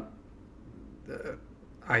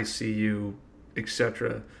 ICU,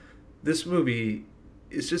 etc. This movie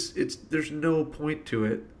is there's no point to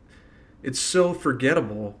it. It's so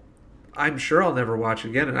forgettable. I'm sure I'll never watch it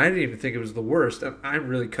again, and I didn't even think it was the worst. And I'm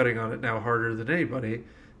really cutting on it now harder than anybody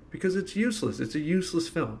because it's useless. It's a useless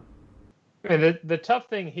film. And the tough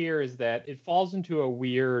thing here is that it falls into a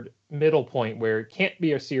weird middle point where it can't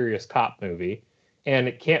be a serious cop movie and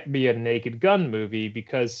it can't be a Naked Gun movie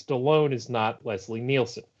because Stallone is not Leslie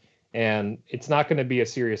Nielsen. And it's not going to be a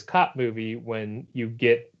serious cop movie when you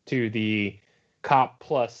get to the cop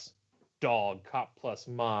plus dog, cop plus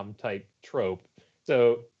mom type trope.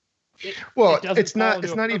 So it's not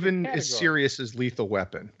even category. as serious as Lethal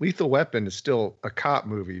Weapon. Lethal Weapon is still a cop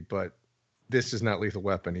movie, but this is not Lethal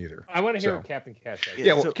Weapon either. I want to hear what Captain Cash says.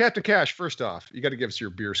 Yeah, well, Captain Cash, first off, you got to give us your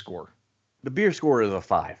beer score. The beer score is a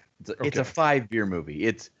 5. It's a 5 beer movie.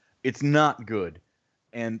 It's not good.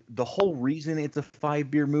 And the whole reason it's a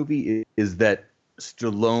 5 beer movie is that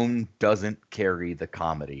Stallone doesn't carry the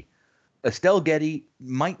comedy. Estelle Getty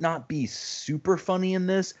might not be super funny in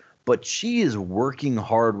this, but she is working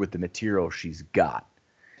hard with the material she's got.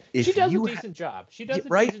 She does a decent job. She does a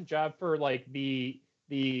decent job for like the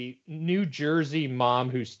New Jersey mom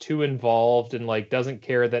who's too involved and like doesn't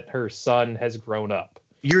care that her son has grown up.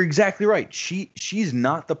 You're exactly right. She's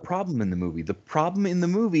not the problem in the movie. The problem in the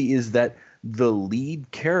movie is that the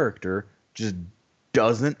lead character just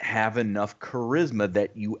doesn't have enough charisma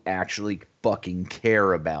that you actually fucking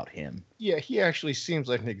care about him. Yeah, he actually seems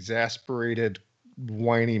like an exasperated,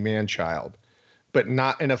 whiny man-child, but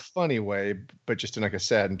not in a funny way, but just in like a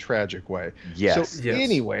sad and tragic way. Yes. So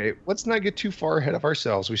anyway, let's not get too far ahead of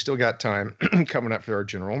ourselves. We still got time coming up for our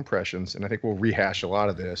general impressions, and I think we'll rehash a lot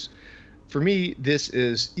of this. For me, this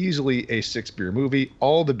is easily a 6 beer movie,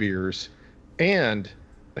 all the beers, and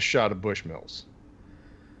a shot of Bushmills.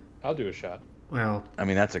 I'll do a shot. Well, I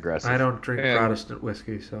mean, that's aggressive. I don't drink Protestant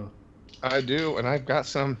whiskey, so. I do, and I've got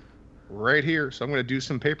some right here, so I'm going to do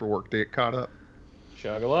some paperwork to get caught up.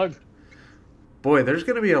 Chug-a-lug. Boy, there's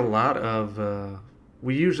going to be a lot of...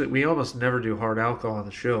 we almost never do hard alcohol on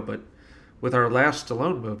the show, but with our last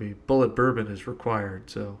Stallone movie, Bullet Bourbon is required,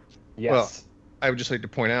 so... Yes. Well, I would just like to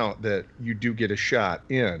point out that you do get a shot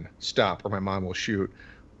in Stop or My Mom Will Shoot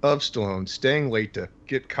of Stallone staying late to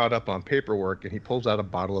get caught up on paperwork, and he pulls out a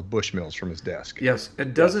bottle of Bushmills from his desk. Yes,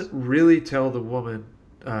 and doesn't really tell the woman,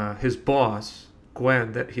 his boss,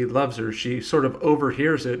 Gwen, that he loves her. She sort of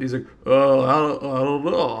overhears it. He's like, "Oh, I don't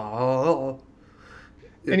know."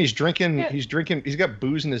 And he's drinking. He's got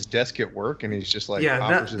booze in his desk at work, and he's just like,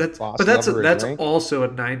 offers his boss that's lover a drink. also a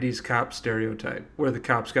 '90s cop stereotype where the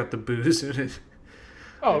cop's got the booze in it.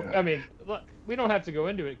 Oh, I mean, we don't have to go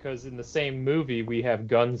into it because in the same movie we have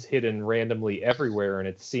guns hidden randomly everywhere, and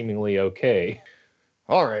it's seemingly okay.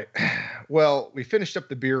 All right. Well, we finished up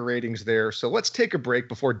the beer ratings there, so let's take a break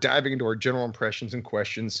before diving into our general impressions and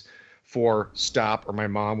questions for Stop or My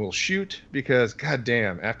Mom Will Shoot, because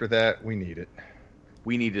goddamn, after that we need it.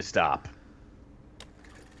 We need to stop,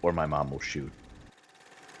 or my mom will shoot.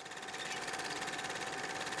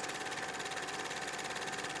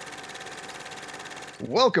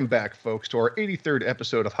 Welcome back, folks, to our 83rd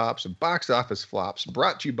episode of Hops and Box Office Flops,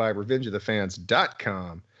 brought to you by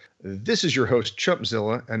RevengeOfTheFans.com. This is your host,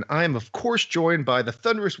 Chumpzilla, and I am, of course, joined by the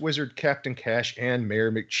Thunderous Wizard, Captain Cash, and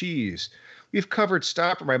Mayor McCheese. We've covered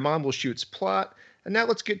Stop or My Mom Will Shoot's plot, and now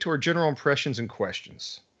let's get to our general impressions and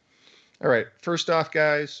questions. All right, first off,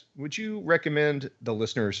 guys, would you recommend the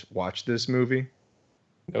listeners watch this movie?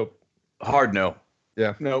 Nope. Hard no.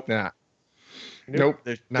 Yeah. Nope. Nah. Nope.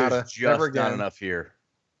 There's Nada. just Never not again. enough here.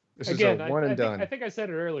 This Again, is a one and done. I think I said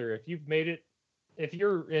it earlier. If you've made it, if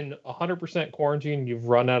you're in 100% quarantine, you've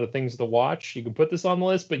run out of things to watch, you can put this on the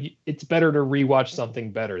list, but it's better to rewatch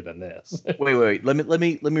something better than this. Wait. Let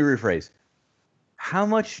me rephrase. How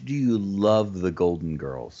much do you love the Golden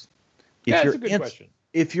Girls? Yeah, that's a good question.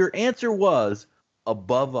 If your answer was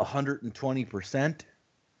above 120%,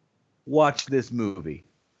 watch this movie.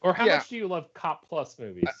 Or how much do you love Cop Plus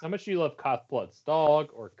movies? How much do you love Cop Plus Dog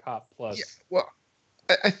or Cop Plus? Yeah, well,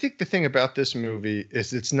 I think the thing about this movie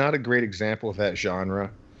is it's not a great example of that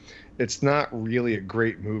genre. It's not really a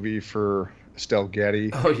great movie for Estelle Getty.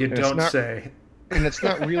 Oh, you don't say. And it's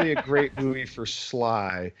not really a great movie for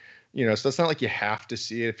Sly. You know, so it's not like you have to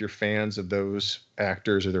see it if you're fans of those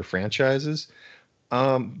actors or their franchises.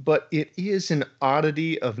 But it is an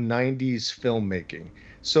oddity of 90s filmmaking.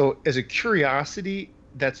 So as a curiosity,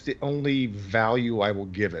 that's the only value I will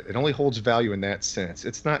give it. It only holds value in that sense.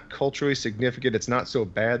 It's not culturally significant. It's not so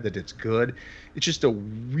bad that it's good. It's just a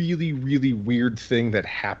really, really weird thing that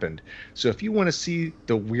happened. So if you want to see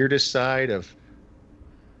the weirdest side of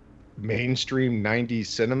mainstream 90s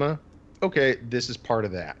cinema, okay, this is part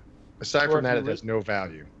of that. Aside from that, it has no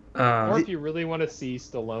value. Or if you really want to see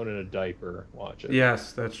Stallone in a diaper, watch it.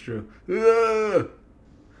 Yes, that's true.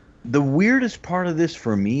 The weirdest part of this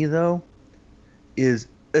for me, though, is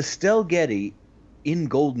Estelle Getty in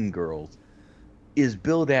Golden Girls is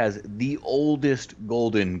billed as the oldest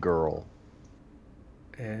Golden Girl.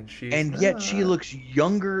 And yet she looks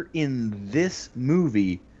younger in this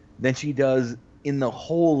movie than she does in the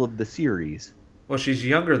whole of the series. Well, she's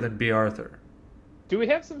younger than B. Arthur. Do we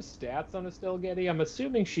have some stats on Estelle Getty? I'm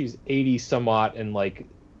assuming she's 80 somewhat and like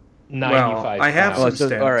 95. Well, I have some pounds.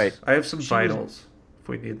 stats. All right. I have some She vitals if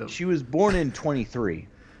we need them. She was born in 23.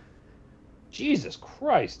 Jesus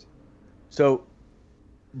Christ. So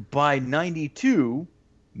by 92,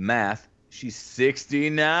 math, she's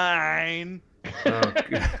 69. Oh,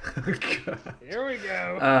 God. Here we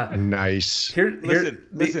go. Nice.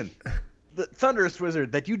 Listen. The Thunderous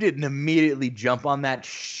Wizard, that you didn't immediately jump on that,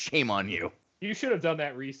 shame on you. You should have done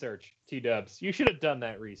that research, T-Dubs. You should have done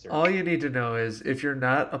that research. All you need to know is if you're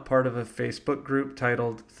not a part of a Facebook group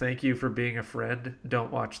titled "Thank You for Being a Friend,"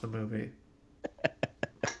 don't watch the movie.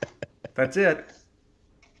 That's it.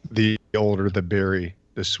 The older the berry,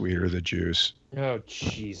 the sweeter the juice. Oh,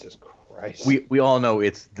 Jesus Christ. We all know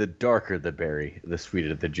it's the darker the berry, the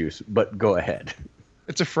sweeter the juice, but go ahead.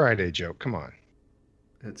 It's a Friday joke. Come on.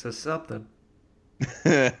 It's a something.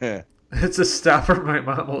 It's a stop or my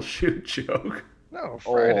mom will shoot joke. No,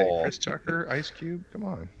 Friday. Oh. Chris Tucker, Ice Cube. Come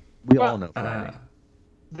on. We all know Friday.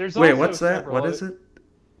 There's Wait, also what's that? several What other- is it?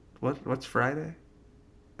 What's Friday?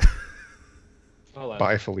 Hold on.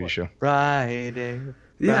 Bye, Felicia. Friday.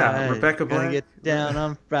 Yeah, Friday, Rebecca gonna Black. get down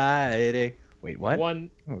on Friday. Wait, what?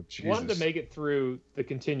 One Oh, Jesus. to make it through the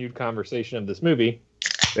continued conversation of this movie.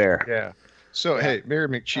 There. Yeah. So, hey, Mary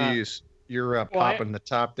McCheese, your well, popping the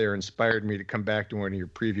top there inspired me to come back to one of your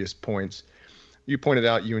previous points. You pointed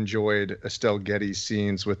out you enjoyed Estelle Getty's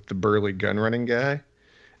scenes with the burly gun running guy.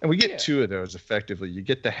 And we get two of those effectively. You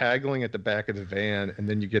get the haggling at the back of the van, and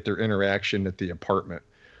then you get their interaction at the apartment.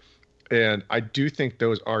 And I do think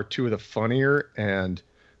those are two of the funnier and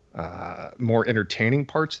more entertaining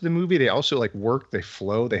parts of the movie. They also like work, they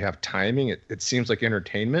flow, they have timing. It seems like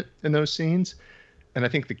entertainment in those scenes. And I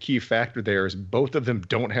think the key factor there is both of them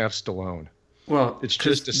don't have Stallone. Well, It's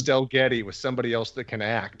just Estelle Getty with somebody else that can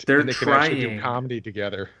act. They're and they can actually do trying. comedy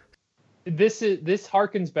together. This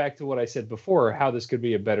harkens back to what I said before, how this could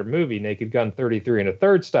be a better movie, Naked Gun 33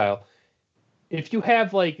 1/3 style. If you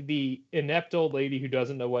have like the inept old lady who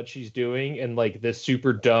doesn't know what she's doing and like the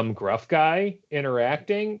super dumb gruff guy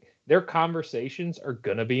interacting, their conversations are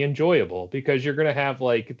gonna be enjoyable because you're gonna have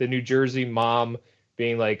like the New Jersey mom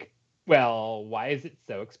being like, well, why is it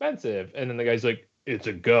so expensive? And then the guy's like, it's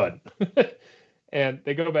a gun. And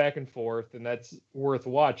they go back and forth, and that's worth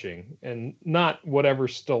watching, and not whatever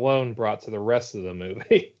Stallone brought to the rest of the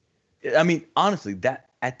movie. I mean, honestly, that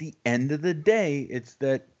at the end of the day, it's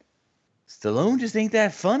that Stallone just ain't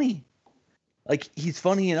that funny. Like, he's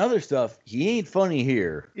funny in other stuff. He ain't funny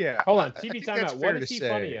here. Yeah. Hold on, I TV think timeout. that's What fair is to he say.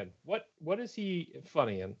 funny in? What is he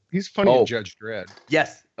funny in? He's funny Oh. in Judge Dredd.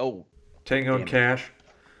 Yes. Oh, Tango and Damn it. Cash.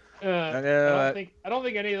 I don't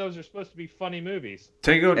think any of those are supposed to be funny movies.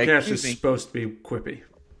 Tango and Cash Excuse is me. supposed to be quippy.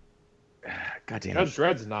 God damn Judge it.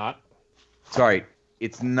 Dredd's not. Sorry,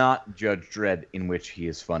 it's not Judge Dredd in which he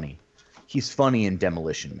is funny. He's funny in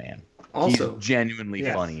Demolition Man. Also, he's genuinely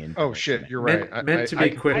yes. funny in. Oh, Demolition shit. Man. You're Meant- right. meant to be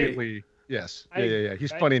quippy. completely- Yes. I- Yeah.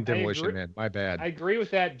 He's I- funny in I Demolition agree. Man. My bad. I agree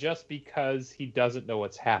with that just because he doesn't know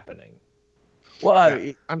what's happening. Well,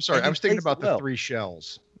 Yeah. I'm sorry. and I he was thinking plays about it the well. three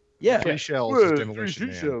shells. yeah. Three shells Well, is Demolition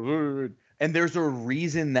Man. And there's a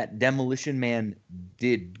reason that Demolition Man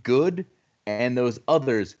did good and those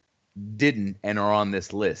others didn't and are on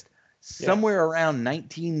this list. Somewhere around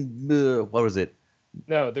what was it?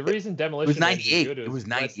 No, the reason Demolition Man is 98. good It was Wesley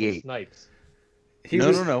 98. Snipes.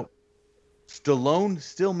 No. Stallone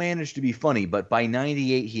still managed to be funny, but by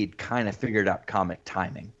 98 he had kind of figured out comic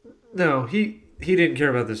timing. no, he didn't care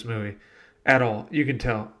about this movie at all. You can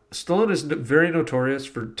tell. Stallone is very notorious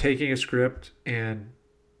for taking a script and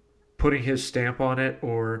putting his stamp on it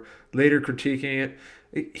or later critiquing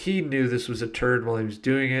it. He knew this was a turd while he was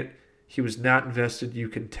doing it. He was not invested, you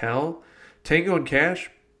can tell. Tango and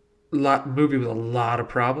Cash, movie with a lot of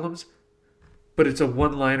problems, but it's a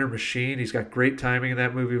one-liner machine. He's got great timing in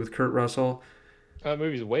that movie with Kurt Russell. That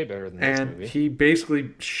movie's way better than this And movie. he basically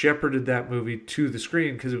shepherded that movie to the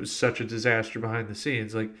screen because it was such a disaster behind the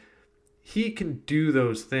scenes. Like, he can do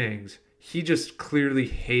those things. He just clearly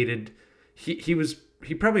hated. He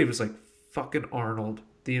probably was like fucking Arnold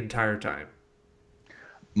the entire time.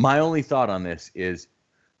 My only thought on this is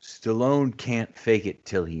Stallone can't fake it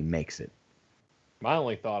till he makes it. My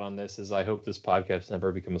only thought on this is I hope this podcast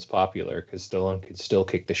never becomes popular because Stallone could still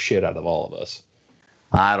kick the shit out of all of us.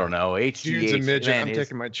 I don't know. Dude's HGH, a midget. man, I'm his-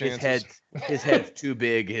 taking my chances. His head's too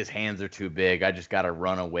big. His hands are too big. I just got to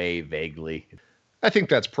run away vaguely. I think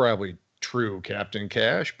that's probably true, Captain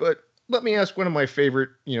Cash, but let me ask one of my favorite,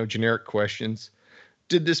 generic questions.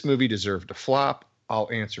 Did this movie deserve to flop? I'll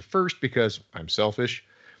answer first because I'm selfish.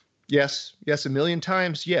 Yes, a million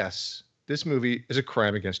times, yes. This movie is a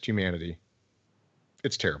crime against humanity.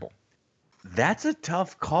 It's terrible. That's a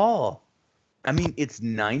tough call. I mean, it's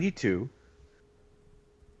 92.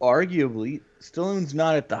 Arguably, Stallone's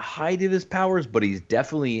not at the height of his powers, but he's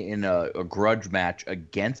definitely in a grudge match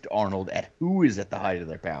against Arnold at who is at the height of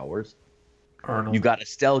their powers. Arnold. You got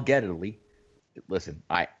Estelle Getty. Listen,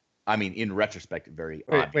 I mean, in retrospect, very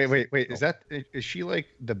obvious. Wait. Is she like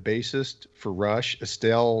the bassist for Rush,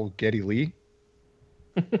 Estelle Getty Lee?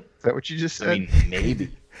 Is that what you just said? I mean,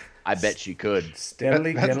 maybe. I bet she could.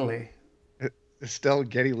 Stanley Getty. Estelle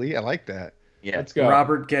Getty Lee? I like that. Yeah. Let's go.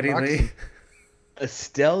 Robert Getty Lee.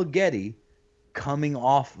 Estelle Getty coming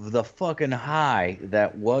off the fucking high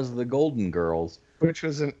that was the Golden Girls. Which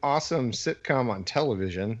was an awesome sitcom on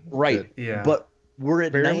television. Right. Yeah. But we're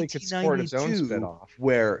at barely could support its own 1992 spinoff.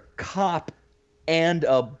 where cop and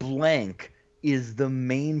a blank is the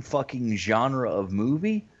main fucking genre of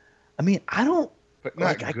movie. I mean, I don't But not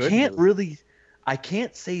like I good can't movie. really I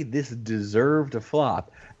can't say this deserved a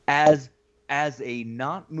flop. As a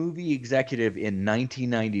not movie executive in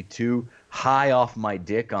 1992, high off my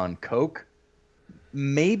dick on coke,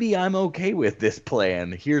 maybe I'm okay with this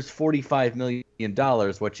plan. Here's $45 million.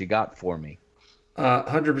 What you got for me?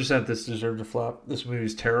 100% this deserved a flop. This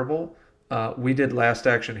movie's terrible. We did Last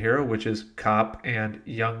Action Hero, which is cop and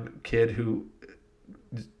young kid who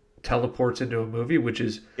teleports into a movie, which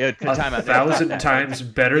is Yeah, a time out. 1,000 times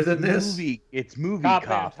better than this. It's movie Cop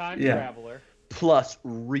cop, and time Yeah. traveler. plus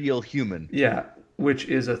real human. Yeah, which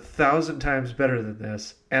is 1,000 times better than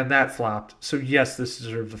this, and that flopped. So yes, this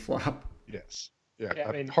deserved a flop. Yes. Yeah, Yeah,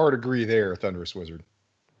 I mean- hard agree there, Thunderous Wizard.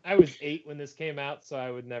 I was 8 when this came out, so I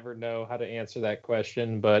would never know how to answer that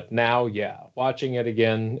question. But now, yeah, watching it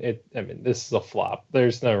again, this is a flop.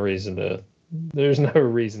 There's no reason to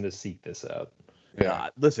seek this out.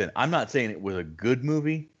 Listen, I'm not saying it was a good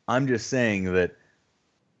movie. I'm just saying that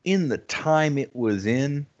in the time it was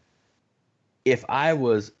in, if I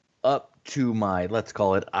was up to my, let's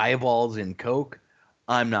call it, eyeballs in coke,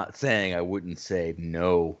 I'm not saying I wouldn't say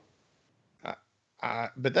no.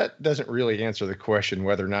 But that doesn't really answer the question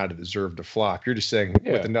whether or not it deserved a flop. You're just saying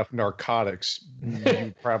Yeah. with enough narcotics,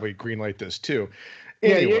 you probably greenlight this too. Yeah,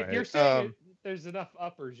 Anyway, you're saying there's enough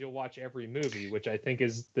uppers, you'll watch every movie, which I think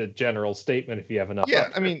is the general statement. If you have enough, Yeah,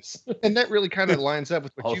 I mean, uppers. and that really kind of lines up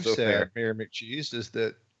with what you Also said, fair. Mayor McCheese, is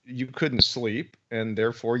that you couldn't sleep and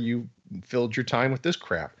therefore you filled your time with this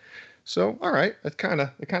crap. So, all right, it kind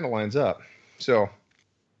of lines up. So,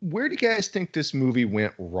 where do you guys think this movie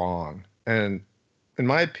went wrong? And in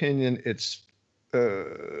my opinion, it's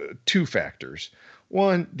two factors.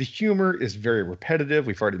 One, the humor is very repetitive.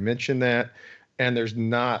 We've already mentioned that. And there's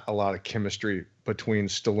not a lot of chemistry between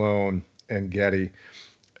Stallone and Getty.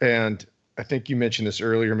 And I think you mentioned this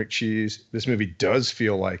earlier, McCheese. This movie does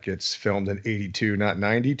feel like it's filmed in 82, not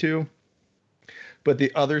 92. But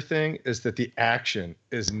the other thing is that the action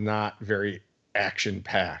is not very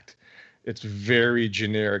action-packed. It's very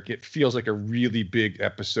generic. It feels like a really big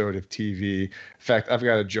episode of TV. In fact, I've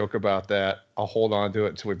got a joke about that. I'll hold on to it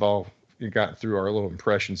until we've all gotten through our little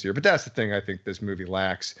impressions here. But that's the thing I think this movie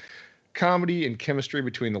lacks. Comedy and chemistry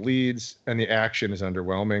between the leads, and the action is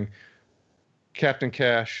underwhelming. Captain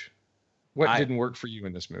Cash, what didn't work for you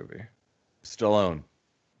in this movie? Stallone.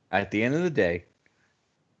 At the end of the day,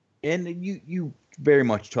 and you very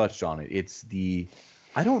much touched on it. It's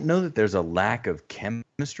I don't know that there's a lack of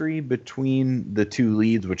chemistry between the two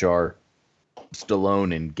leads, which are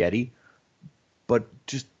Stallone and Getty, but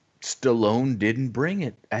just Stallone didn't bring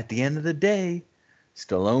it. At the end of the day,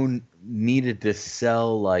 Stallone needed to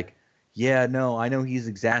sell yeah, no, I know he's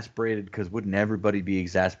exasperated because wouldn't everybody be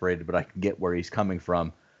exasperated, but I can get where he's coming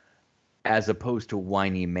from, as opposed to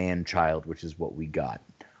whiny man-child, which is what we got.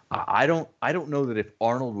 I don't know that if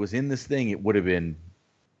Arnold was in this thing, it would have been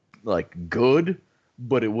good,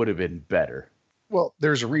 but it would have been better. Well,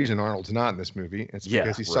 there's a reason Arnold's not in this movie. It's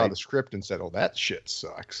because he saw right. the script and said, "Oh, that shit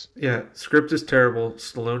sucks." Yeah, script is terrible.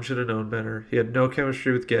 Stallone should have known better. He had no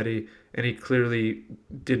chemistry with Getty, and he clearly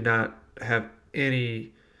did not have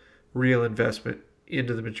any real investment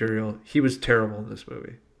into the material. He was terrible in this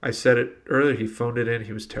movie. I said it earlier. He phoned it in.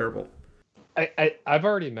 He was terrible. I've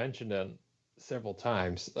already mentioned it several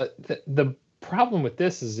times. The problem with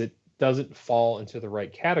this is it doesn't fall into the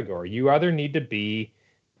right category. You either need to be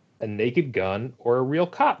a Naked Gun or a real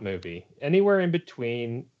cop movie. Anywhere in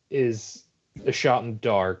between is a shot in the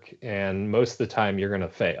dark, and most of the time you're going to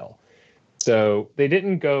fail. So they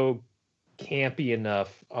didn't go campy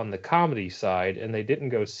enough on the comedy side, and they didn't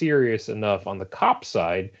go serious enough on the cop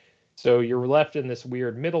side. So you're left in this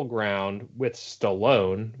weird middle ground with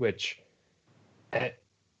Stallone, which, I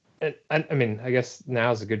mean, I guess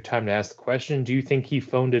now's a good time to ask the question: do you think he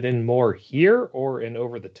phoned it in more here or in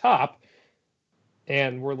Over the Top?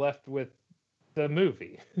 And we're left with the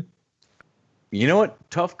movie. You know what?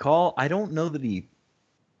 Tough call. I don't know that he.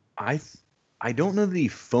 I don't know that he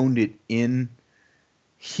phoned it in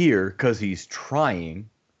here because he's trying,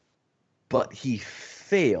 but he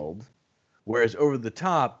failed. Whereas Over the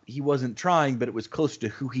Top, he wasn't trying, but it was close to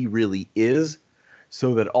who he really is,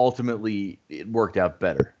 so that ultimately it worked out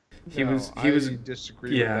better. He was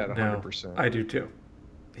disagree with that 100%. I do too.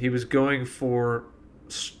 He was going for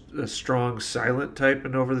a strong silent type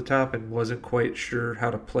in Over the Top and wasn't quite sure how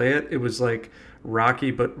to play it. It was like Rocky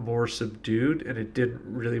but more subdued, and it didn't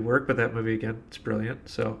really work. But that movie, again, it's brilliant,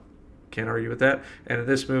 so can't argue with that. And in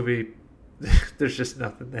this movie, there's just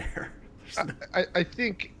nothing there. I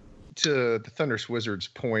think, to the Thunderous Wizard's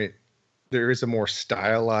point, there is a more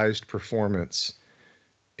stylized performance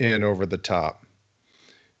in Over the Top.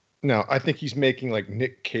 Now, I think he's making like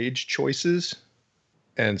Nick Cage choices,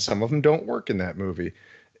 and some of them don't work in that movie.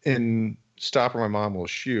 In Stop or My Mom Will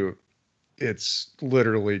Shoot, it's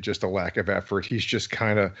literally just a lack of effort. He's just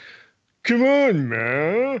kind of, come on,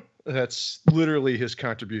 man. That's literally his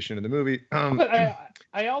contribution to the movie. But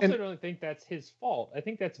I also don't think that's his fault. I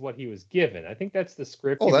think that's what he was given. I think that's the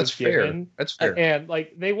script he was given. That's fair. And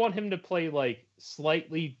like they want him to play like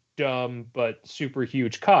slightly dumb but super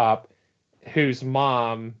huge cop whose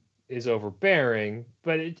mom is overbearing,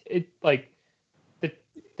 but it like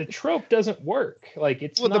the trope doesn't work. Like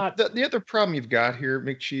it's not. The other problem you've got here,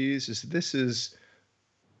 McCheese, is this is,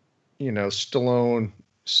 Stallone.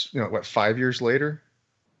 5 years later.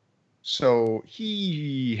 So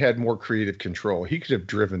he had more creative control. He could have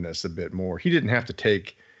driven this a bit more. He didn't have to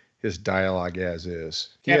take his dialogue as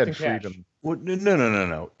is. He had freedom. Well,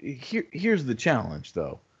 no. Here's the challenge,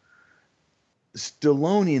 though.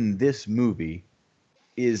 Stallone in this movie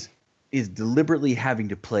is deliberately having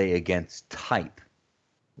to play against type,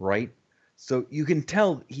 right? So you can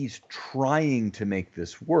tell he's trying to make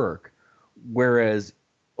this work, whereas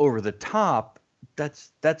Over the Top,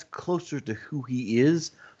 that's closer to who he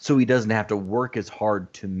is, so he doesn't have to work as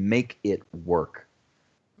hard to make it work.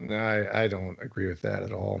 No, I don't agree with that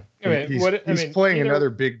at all. He's playing another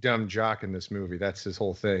big dumb jock in this movie. That's his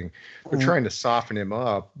whole thing. They're trying to soften him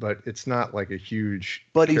up, but it's not like a huge.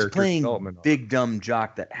 But he's playing big dumb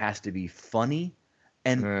jock that has to be funny.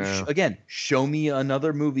 And again, show me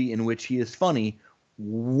another movie in which he is funny.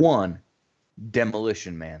 One,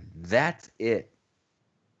 Demolition Man. That's it.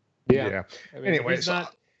 Yeah. Anyway,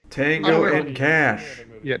 Tango and Cash.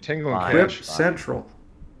 Yeah, Tango and Quip Cash. Central.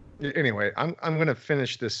 Anyway, I'm going to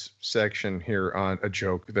finish this section here on a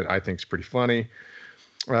joke that I think is pretty funny.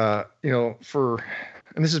 And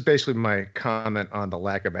this is basically my comment on the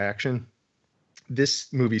lack of action.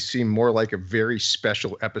 This movie seemed more like a very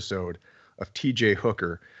special episode of T.J.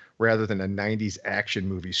 Hooker rather than a 90s action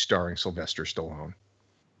movie starring Sylvester Stallone.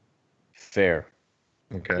 Fair.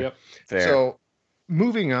 Okay. Yep. Fair. So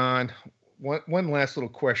moving on, one last little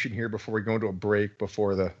question here before we go into a break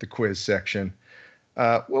before the quiz section.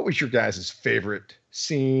 What was your guys' favorite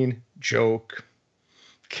scene, joke,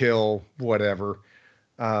 kill, whatever?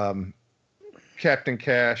 Captain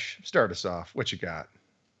Cash, start us off. What you got?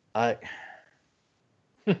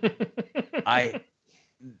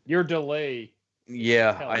 Your delay.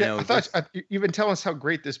 Yeah, I know. I thought you've been telling us how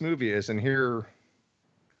great this movie is, and here.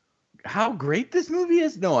 How great this movie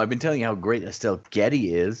is? No, I've been telling you how great Estelle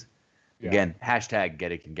Getty is. Yeah. Again, hashtag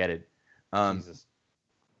get it can get it. Jesus.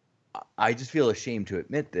 I just feel ashamed to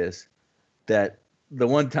admit this, that the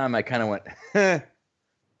one time I kind of went,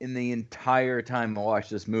 in the entire time I watched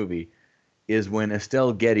this movie, is when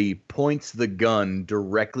Estelle Getty points the gun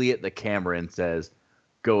directly at the camera and says,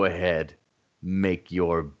 "Go ahead, make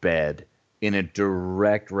your bed," in a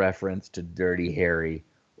direct reference to Dirty Harry,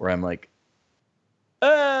 where I'm like,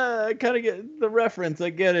 I kind of get the reference. I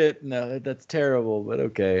get it. No, that's terrible, but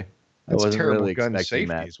okay. That's I wasn't terrible really gun expecting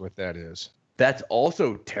safety that. is what that is. That's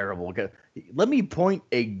also terrible. Let me point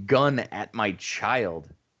a gun at my child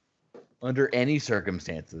under any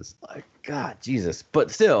circumstances. Like, God, Jesus.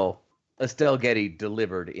 But still, Estelle Getty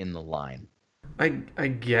delivered in the line. I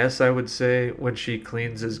guess I would say when she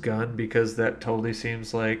cleans his gun, because that totally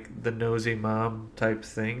seems like the nosy mom type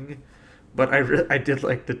thing. But I did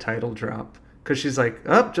like the title drop, because she's like,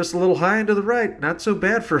 just a little high and to the right. Not so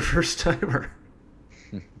bad for a first timer.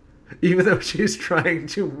 Even though she's trying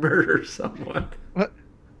to murder someone.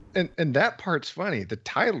 And that part's funny. The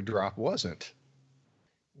title drop wasn't.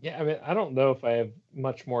 Yeah, I mean, I don't know if I have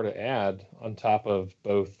much more to add on top of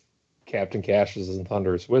both Captain Cassius and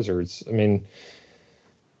Thunderous Wizards. I mean,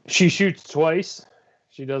 she shoots twice.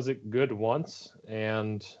 She does it good once,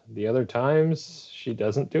 and the other times she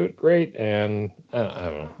doesn't do it great. And I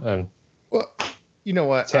don't know. Well, you know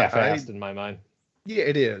what? It's half-assed in my mind. Yeah,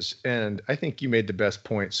 it is. And I think you made the best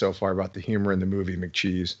point so far about the humor in the movie,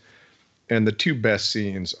 McCheese. And the two best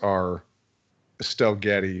scenes are Estelle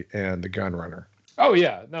Getty and the gun runner. Oh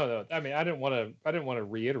yeah, no. I mean, I didn't want to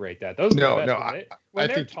reiterate that. Those are the best. When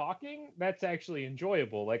they're talking, that's actually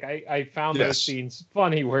enjoyable. Like I found those scenes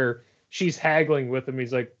funny where she's haggling with him.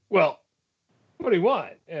 He's like, "Well, what do you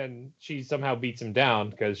want?" And she somehow beats him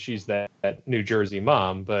down because she's that New Jersey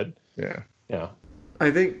mom. But yeah.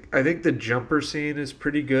 I think the jumper scene is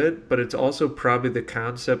pretty good, but it's also probably the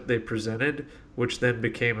concept they presented, which then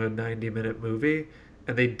became a 90-minute movie,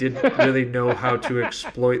 and they didn't really know how to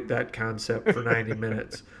exploit that concept for 90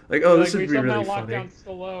 minutes. Like, this would be really funny. We somehow locked down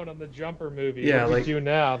Stallone on the jumper movie. Yeah, what do we do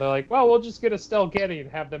now? They're like, well, we'll just get Estelle Getty and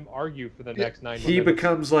have them argue for the next 90 minutes. He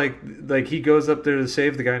becomes like he goes up there to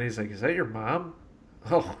save the guy, and he's like, "Is that your mom?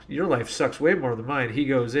 Oh, your life sucks way more than mine." He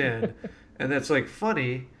goes in, and that's like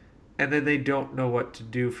funny. And then they don't know what to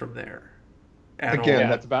do from there. Again,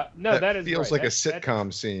 that feels like a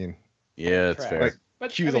sitcom scene. Yeah, that's fair. Like,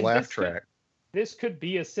 cue the laugh track. This could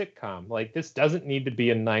be a sitcom. Like, this doesn't need to be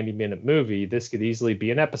a 90-minute movie. This could easily be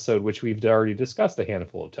an episode, which we've already discussed a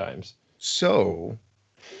handful of times. So,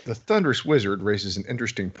 the Thunderous Wizard raises an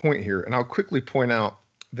interesting point here, and I'll quickly point out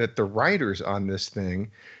that the writers on this thing,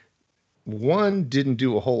 one didn't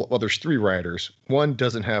do there's three writers. One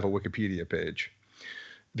doesn't have a Wikipedia page.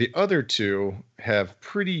 The other two have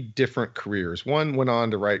pretty different careers. One went on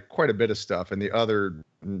to write quite a bit of stuff, and the other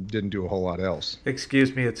didn't do a whole lot else.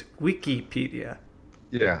 Excuse me, it's Wikipedia.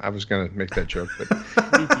 Yeah, I was going to make that joke. But...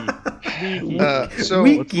 So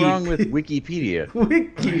what's wrong with Wikipedia?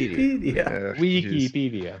 Wikipedia.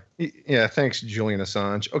 Wikipedia. Yeah, thanks, Julian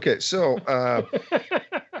Assange. Okay, so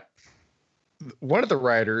one of the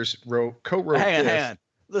writers co-wrote Hang on.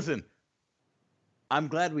 Listen. I'm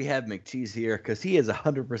glad we have McCheese here because he is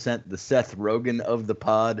 100% the Seth Rogen of the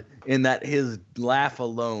pod in that his laugh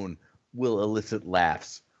alone will elicit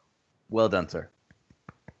laughs. Well done, sir.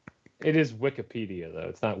 It is Wikipedia, though.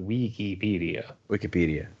 It's not Wikipedia.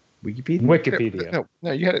 Wikipedia.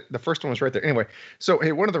 No, you had it. The first one was right there. Anyway, so,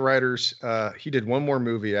 hey, one of the writers, he did one more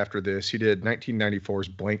movie after this. He did 1994's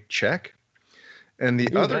Blank Check. And the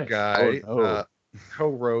other guy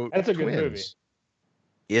co-wrote That's a Twins. good movie.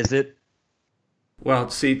 Is it?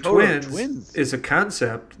 Well, see, Twins is a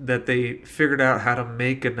concept that they figured out how to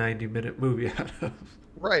make a 90-minute movie out of.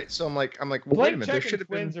 Right. So I'm like, well, wait a minute. There should have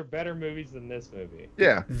Twins are better movies than this movie.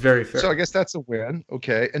 Yeah. Very fair. So I guess that's a win.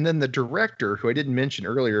 Okay. And then the director, who I didn't mention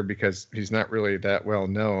earlier because he's not really that well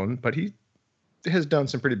known, but he has done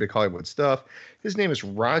some pretty big Hollywood stuff. His name is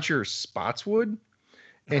Roger Spotswood,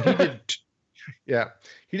 and he did.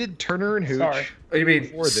 He did Turner and Hooch. Sorry. You mean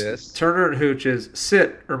before this? Turner and Hooch is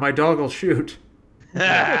sit or my dog will shoot.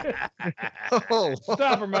 Stop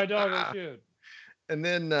or my dog will shoot. And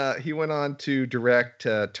then he went on to direct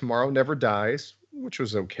Tomorrow Never Dies, which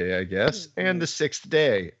was okay, I guess, and The Sixth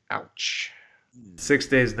Day. Ouch. 6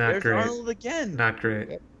 days not There's great. Arnold again. Not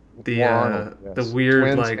great. Arnold, The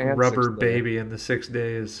weird Twins and rubber Sixth Day. baby in The 6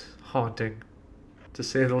 Day is haunting, to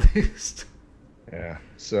say the least. Yeah.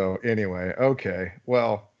 So anyway, okay.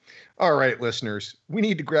 Well, all right, listeners, we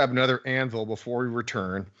need to grab another anvil before we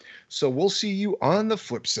return. So we'll see you on the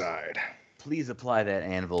flip side. Please apply that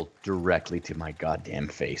anvil directly to my goddamn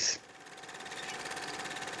face.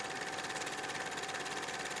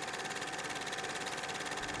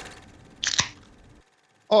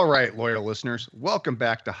 All right, loyal listeners, welcome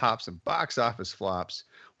back to Hops and Box Office Flops.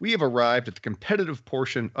 We have arrived at the competitive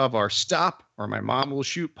portion of our Stop or My Mom Will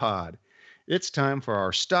Shoot pod. It's time for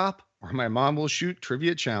our Stop or My Mom Will Shoot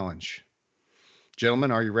trivia challenge. Gentlemen,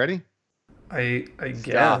 are you ready? I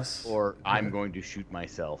guess. Or I'm going to shoot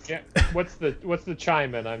myself. Yeah. What's the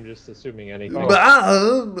chime in? I'm just assuming anything.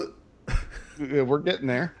 Bob! We're getting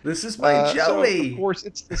there. This is my Joey. So, of course,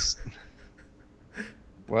 it's this.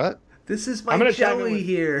 What? This is my Joey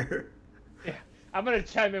here. Yeah, I'm gonna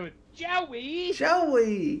chime in with Joey.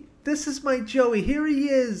 Joey, this is my Joey. Here he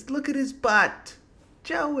is. Look at his butt,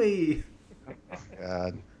 Joey.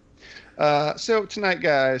 God. So tonight,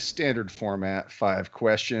 guys, standard format, 5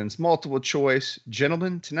 questions, multiple choice.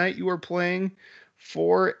 Gentlemen, tonight you are playing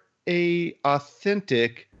for a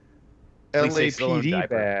authentic LAPD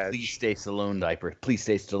badge. Please stay Stallone diaper. Please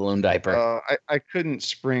stay Stallone diaper. I couldn't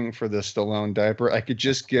spring for the Stallone diaper. I could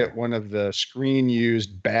just get one of the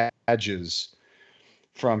screen-used badges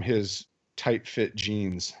from his tight-fit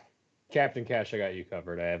jeans. Captain Cash, I got you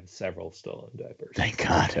covered. I have several still in diapers. Thank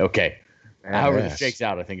God. Okay. However this Badass. shakes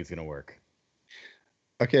out, I think it's going to work.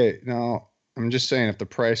 Okay, now I'm just saying, if the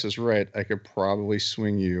price is right, I could probably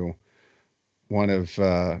swing you one of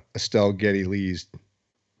Estelle Getty Lee's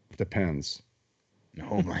Depends.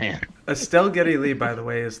 Oh, man. Estelle Getty Lee, by the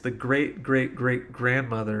way, is the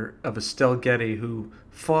great-great-great-grandmother of Estelle Getty, who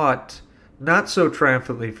fought not so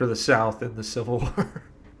triumphantly for the South in the Civil War.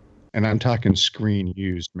 And I'm talking screen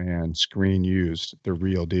used, man. Screen used. The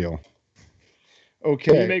real deal.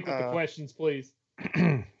 Okay. Can you make with the questions, please?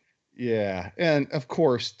 Yeah. And of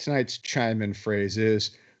course, tonight's chime in phrase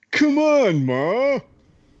is, "Come on, Ma."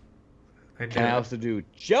 Can I also do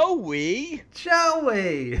Joey?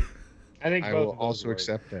 Joey! I think I both will of those also work.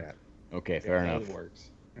 accept that. Okay, It fair totally enough.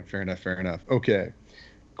 works. Fair enough. Fair enough. Okay.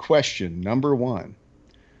 Question number 1.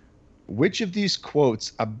 Which of these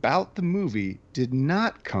quotes about the movie did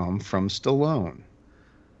not come from Stallone?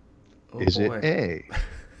 Oh, Is boy. it A?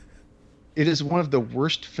 It is one of the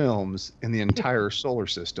worst films in the entire solar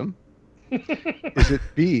system. Is it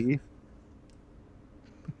B?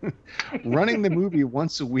 Running the movie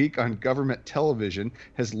once a week on government television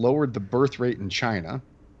has lowered the birth rate in China.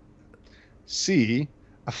 C,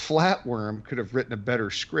 a flatworm could have written a better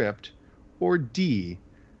script. Or D,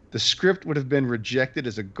 the script would have been rejected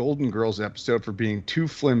as a Golden Girls episode for being too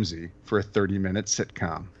flimsy for a 30-minute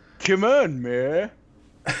sitcom. Come on, man.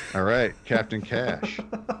 All right, Captain Cash.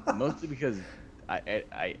 Mostly because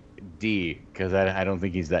D, because I don't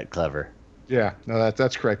think he's that clever. Yeah, no,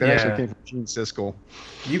 that's correct. That Yeah. actually came from Gene Siskel.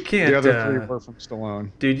 You can't, The other 3 were from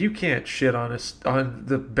Stallone. dude, you can't shit on on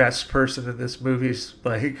the best person in this movie's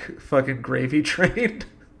like fucking gravy train.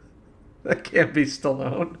 That can't be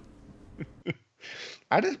Stallone.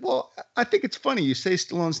 I think it's funny. You say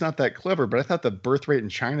Stallone's not that clever, but I thought the birth rate in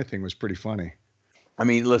China thing was pretty funny. I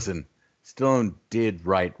mean, listen, Stallone did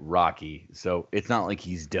write Rocky, so it's not like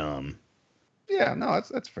he's dumb. Yeah, no,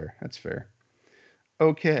 that's fair. That's fair.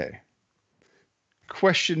 Okay.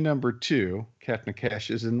 Question number 2. Captain Cash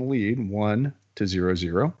is in the lead,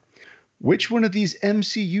 1-0. Which one of these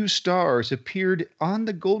MCU stars appeared on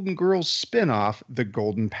the Golden Girls spinoff, The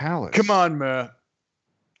Golden Palace? Come on, man.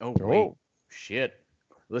 Oh, wait. Oh, Shit.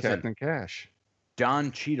 Listen, Captain Cash.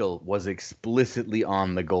 Don Cheadle was explicitly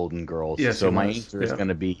on the Golden Girls, Yes, so he my was, answer is yeah. going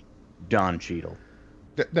to be Don Cheadle.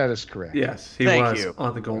 That is correct. Yes, he Thank was you.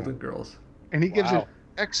 on the Golden Girls. And he gives an Wow.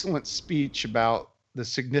 excellent speech about the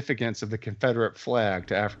significance of the Confederate flag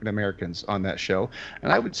to African Americans on that show.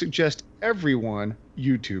 And I would suggest everyone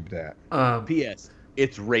YouTube that. P.S.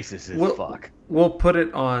 It's racist as Well- fuck. We'll put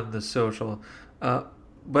it on the social,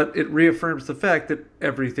 but it reaffirms the fact that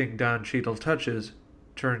everything Don Cheadle touches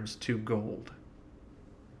turns to gold.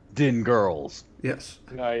 Din girls. Yes.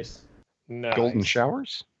 Nice. Golden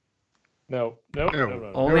showers? No.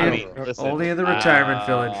 Only, I in, mean, listen, only in the retirement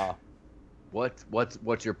village.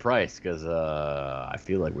 What's your price? Because I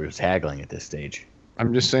feel like we're just haggling at this stage.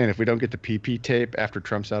 I'm just saying, if we don't get the PP tape after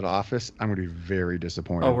Trump's out of office, I'm going to be very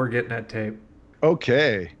disappointed. Oh, we're getting that tape.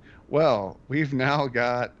 Okay. Well, we've now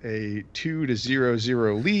got a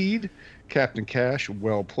 2-0 lead. Captain Cash,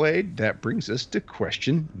 well played. That brings us to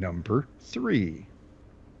question number 3.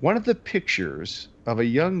 One of the pictures of a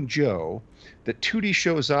young Joe that Tootie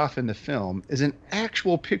shows off in the film is an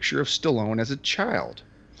actual picture of Stallone as a child.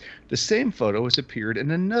 The same photo has appeared in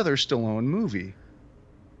another Stallone movie.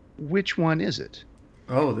 Which one is it?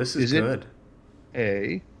 Oh, this is Is it- good.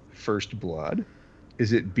 A, First Blood.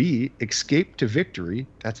 Is it B, Escape to Victory?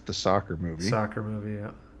 That's the soccer movie. Soccer movie,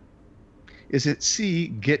 yeah. Is it C,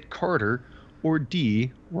 Get Carter? Or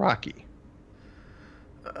D, Rocky?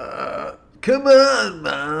 Come on,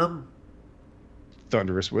 Mom.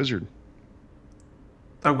 Thunderous Wizard.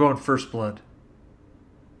 I'm going First Blood.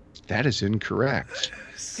 That is incorrect.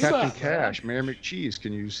 Come Captain on, Cash, Mayor McCheese,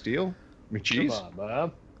 can you steal? McCheese? Come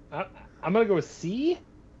on, Bob. I'm gonna go with C.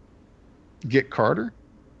 Get Carter?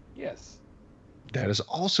 Yes. That is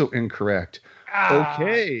also incorrect. Ah,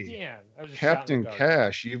 Okay. Damn. I was just Captain shouting about it.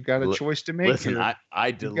 Cash, you've got a Li- choice to make Listen, here. I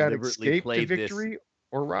You've got deliberately Escape to played this. Victory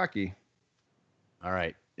or Rocky. All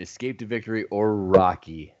right, Escape to Victory or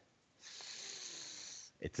Rocky.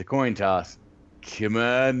 It's a coin toss. Come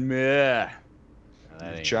on, man. No,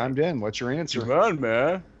 that ain't Chimed in. What's your answer? Come on,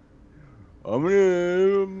 man. I'm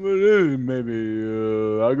gonna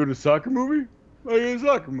maybe I'll go to soccer movie. I go to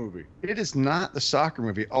soccer movie. It is not the soccer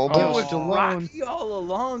movie, although Oh, Stallone. Rocky all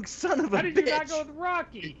along, son of a How did bitch. you not go with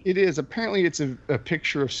Rocky? It is. Apparently, it's a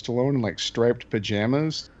picture of Stallone in like striped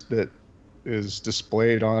pajamas that is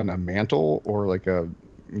displayed on a mantle or like a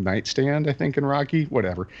nightstand, I think, in Rocky.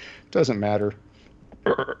 Whatever. Doesn't matter.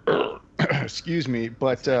 Excuse me.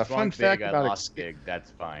 But As long fun as they fact got about lost big,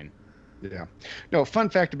 that's fine. Yeah. No, fun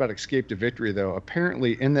fact about Escape to Victory, though.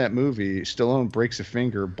 Apparently, in that movie, Stallone breaks a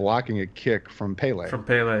finger blocking a kick from Pele. From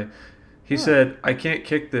Pele. He said, I can't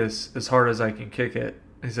kick this as hard as I can kick it.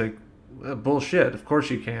 He's like, well, bullshit, of course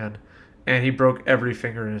you can. And he broke every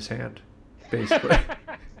finger in his hand, basically.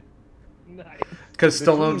 Nice. Because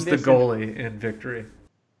Between Stallone's the this goalie in Victory.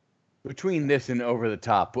 Between this and Over the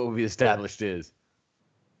Top, what we've established is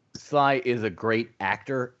Sly is a great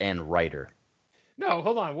actor and writer. No,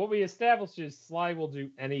 hold on. What we established is Sly will do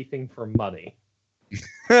anything for money.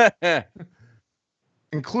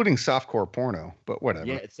 Including softcore porno, but whatever.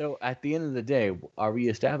 Yeah, so at the end of the day, are we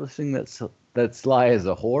establishing that Sly is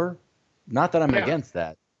a whore? Not that I'm Yeah. against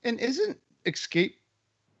that. And isn't Escape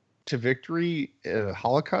to Victory a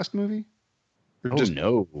Holocaust movie? Or Oh, just,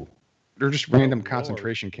 no. Or just random Lord.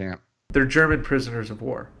 concentration camp? They're German prisoners of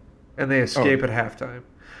war. And they escape at halftime.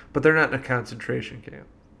 But they're not in a concentration camp.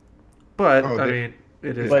 But, Oh, I they- mean,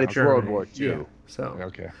 it is But it's Germany. World War II. Yeah, so.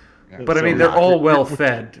 Okay. Yeah. But I So mean, they're not- all well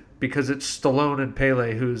fed because it's Stallone and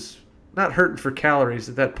Pele who's not hurting for calories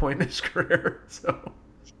at that point in his career. So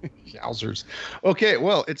Yowzers. Okay,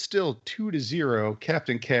 well, it's still 2-0.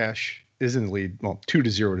 Captain Cash is in the lead. Well,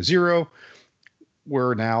 2-0.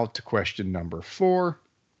 We're now to question number 4.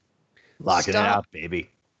 Locking it Stop. out, baby.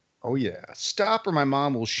 Oh, yeah. Stop or My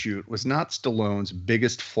Mom Will Shoot was not Stallone's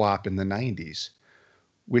biggest flop in the 90s.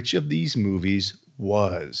 Which of these movies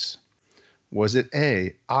was? Was it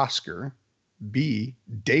A, Oscar, B,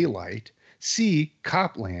 Daylight, C,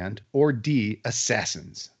 Copland, or D,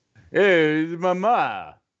 Assassins? Hey,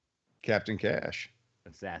 mama. Captain Cash.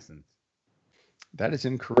 Assassins. That is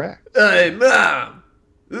incorrect. hey, Mom!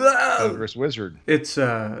 Thunderous Wizard. It's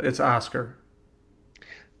Oscar.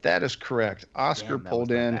 That is correct. Oscar Damn, that pulled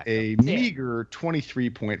was my in backup. a meager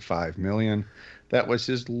 $23.5 million. That was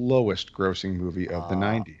his lowest grossing movie of the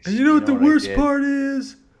 90s. And you know what the what I worst did? part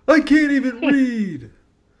is? I can't even read.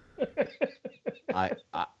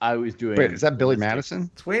 I was doing. Wait, is that Billy ballistic- Madison?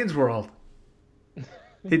 It's Wayne's World.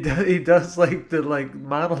 He does like the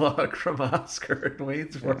monologue from Oscar in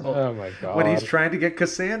Wayne's World Oh my god. when he's trying to get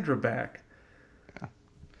Cassandra back.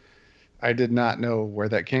 I did not know where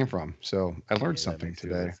that came from, so I learned That something makes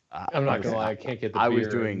me today. laugh. I'm not gonna lie, I can't get the I was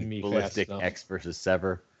beer in doing me Ballistic fast enough. X versus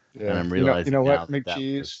Sever, Yeah. and I'm You realizing know now what, that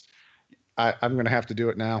McCheese? I'm going to have to do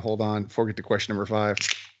it now. Hold on. Before we get to question number 5.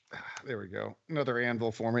 There we go. Another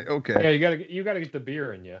anvil for me. Okay. Yeah, you gotta get the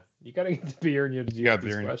beer in you. You gotta get the beer in you to do got these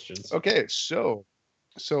beer in you. questions. Okay, so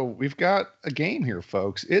we've got a game here,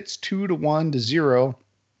 folks. It's 2-1-0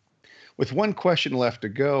 with one question left to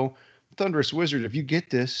go. Thunderous Wizard, if you get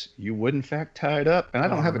this, you would in fact tie it up. And I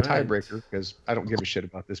don't have a All right. tiebreaker because I don't give a shit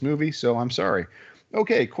about this movie, so I'm sorry.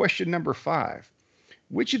 Okay, question number 5.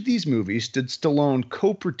 Which of these movies did Stallone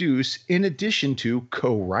co-produce in addition to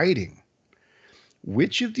co-writing?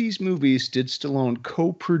 Which of these movies did Stallone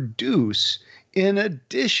co-produce in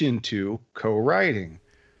addition to co-writing?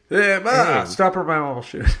 Yeah, Hey. stop or my mom will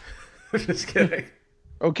shoot. Just kidding.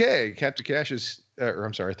 Okay, Captain Cash is, or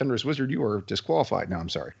I'm sorry, Thunderous Wizard, you are disqualified. No, I'm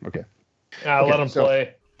sorry. Okay, Let Okay, him so-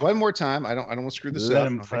 play. one more time. I don't want to screw this Let up.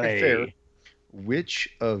 him I'll make it fair. play. Which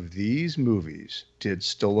of these movies did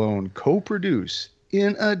Stallone co-produce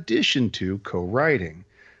in addition to co-writing?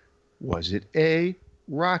 Was it A,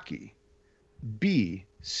 Rocky, B,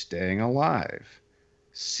 Staying Alive,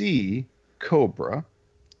 C, Cobra,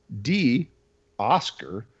 D,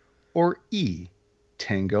 Oscar, or E,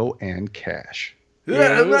 Tango and Cash?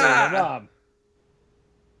 Mom.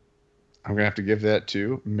 I'm going to have to give that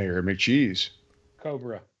to Mayor McCheese.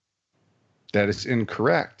 Cobra. That is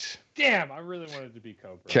incorrect. Damn, I really wanted to be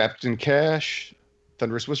Cobra. Captain Cash,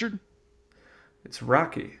 Thunderous Wizard? It's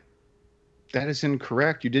Rocky. That is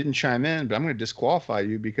incorrect. You didn't chime in, but I'm going to disqualify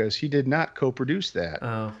you because he did not co-produce that.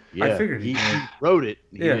 Oh, Yeah, I figured he did. wrote it.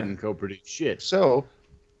 He Yeah. didn't co-produce shit. So,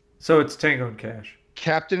 So it's Tango and Cash.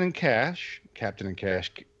 Captain and Cash, Captain and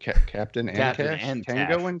Cash, Captain Cash, and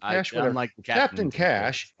Tango Cash. and Cash, I'm whatever. like Captain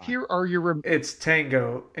Cash, Fine. here are your It's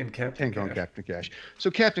Tango and Captain Tango and Cash. Captain Cash. So,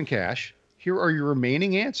 Captain Cash, here are your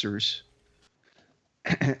remaining answers.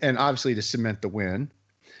 And obviously, to cement the win,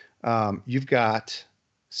 you've got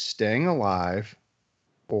Staying Alive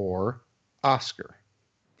or Oscar.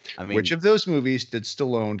 I mean, Which of those movies did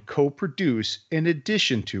Stallone co-produce in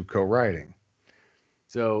addition to co-writing?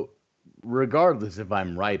 so regardless if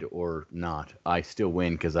I'm right or not, I still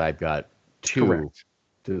win because I've got 2 Correct.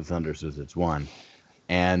 to the Thunder It's 1.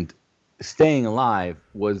 And Staying Alive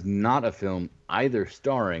was not a film either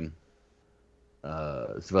starring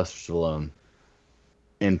Sylvester Stallone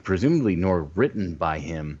and presumably nor written by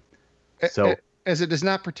him. So As it does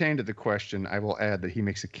not pertain to the question, I will add that he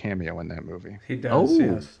makes a cameo in that movie. He does, Oh.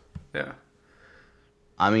 yes. Yeah.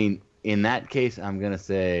 I mean, in that case, I'm gonna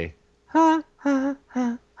say, ha ha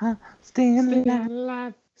ha ha, staying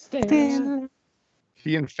alive, staying alive.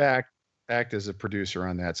 He in fact acted as a producer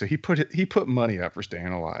on that, so he put money up for Staying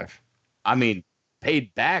Alive. I mean,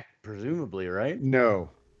 paid back presumably, right? No.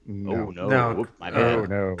 Oh no! No. Whoop, my bad. Oh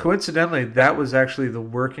no. Coincidentally, that was actually the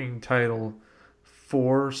working title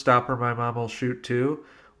for Stop or My Mom Will Shoot 2,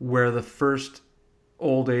 where the first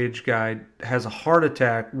old age guy has a heart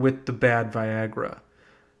attack with the bad Viagra.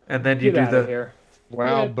 And then you Get do outta the here.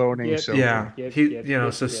 While Get- boning get- so yeah, Get- he get- you know,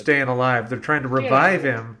 get- so get- staying alive. They're trying to Get revive outta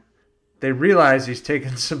here. him. They realize he's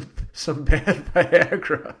taken some bad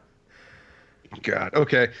Viagra. God.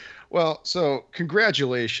 Okay. Well, so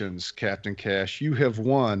congratulations, Captain Cash. You have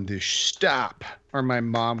won the Stop or My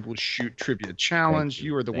Mom Will Shoot Trivia Challenge.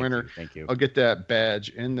 You are the Thank winner. you, thank you. I'll get that badge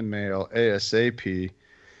in the mail ASAP.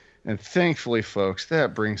 And thankfully, folks,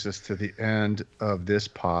 that brings us to the end of this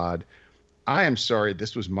pod. I am sorry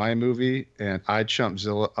this was my movie, and I,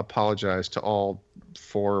 Chumpzilla, apologize to all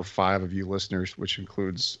 4 or 5 of you listeners, which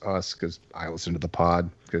includes us, because I listen to the pod,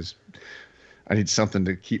 because I need something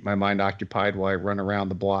to keep my mind occupied while I run around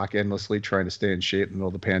the block endlessly trying to stay in shape in the middle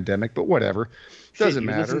of the pandemic. But whatever. Doesn't you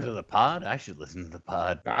matter. Listen to the pod. I should listen to the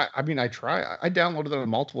pod. I mean, I try. I downloaded it on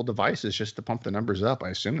multiple devices just to pump the numbers up. I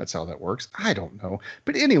assume that's how that works. I don't know.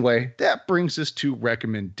 But anyway, that brings us to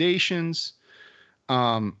recommendations.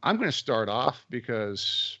 I'm going to start off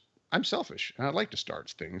because I'm selfish and I like to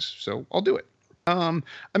start things, so I'll do it. I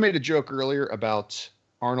made a joke earlier about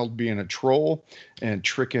Arnold being a troll and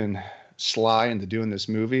tricking Sly into doing this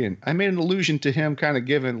movie, and I made an allusion to him kind of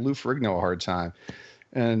giving Lou Ferrigno a hard time.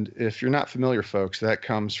 And if you're not familiar, folks, that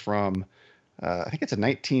comes from I think it's a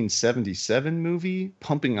 1977 movie,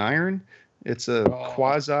 Pumping Iron. It's a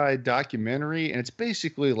quasi documentary, and it's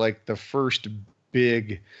basically like the first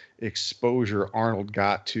big exposure Arnold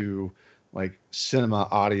got to like cinema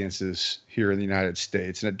audiences here in the United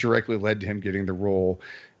States, and it directly led to him getting the role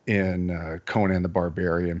in Conan the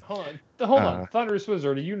Barbarian. Hold on. Thunderous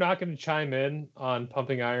Wizard, are you not going to chime in on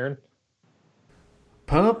Pumping Iron?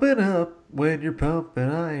 Pumping up when you're pumping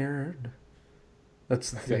iron.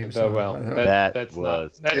 That's the theme song. Well, That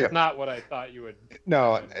was- that's not what I thought you would.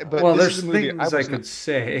 No, but well, this there's is a movie things I was could not-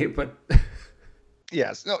 say, but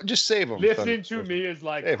Yes, no, just save them. Listen to me is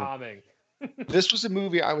like Hey, calming. This was a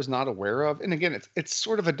movie I was not aware of, and again, it's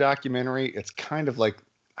sort of a documentary. It's kind of like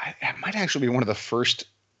it might actually be one of the first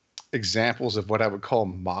examples of what I would call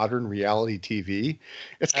modern reality TV.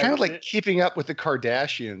 It's kind of like Keeping Up with the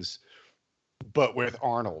Kardashians, but with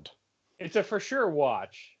Arnold. It's a for sure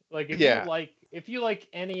watch. Like if you like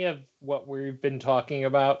any of what we've been talking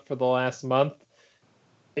about for the last month,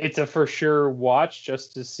 it's a for sure watch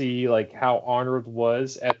just to see like how Arnold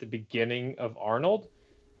was at the beginning of Arnold.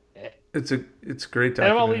 it's great. And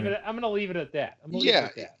I'm gonna leave it at that.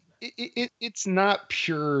 It's not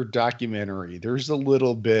pure documentary. There's a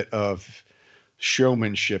little bit of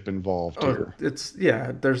showmanship involved here.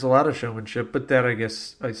 There's a lot of showmanship, but that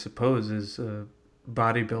I suppose is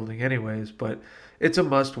bodybuilding anyways, but it's a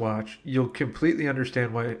must watch. You'll completely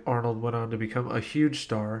understand why Arnold went on to become a huge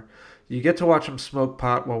star. You get to watch him smoke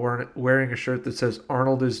pot while wearing a shirt that says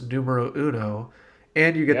Arnold is numero uno,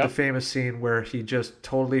 and you get the famous scene where he just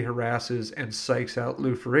totally harasses and psychs out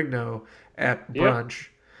Lou Ferrigno at brunch.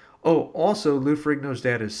 Oh, also Lou Ferrigno's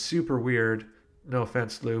dad is super weird. No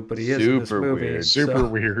offense, Lou, but he is in this movie. Weird. Super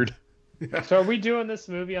weird. So are we doing this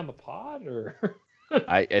movie on the pod or?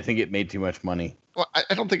 I think it made too much money. Well,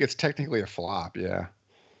 I don't think it's technically a flop. Yeah.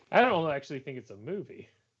 I don't actually think it's a movie.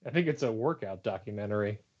 I think it's a workout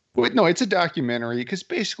documentary. Wait, no, it's a documentary because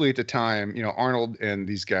basically at the time, Arnold and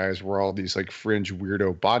these guys were all these like fringe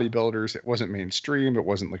weirdo bodybuilders. It wasn't mainstream. It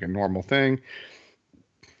wasn't like a normal thing.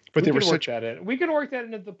 But they were such. We can work that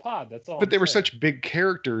into the pod. That's all. But they were such big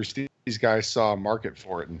characters. These guys saw a market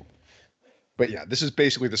for it. But yeah, this is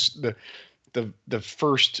basically the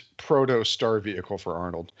first proto star vehicle for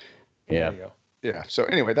Arnold. Yeah. There you go. Yeah. So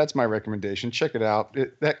anyway, that's my recommendation. Check it out.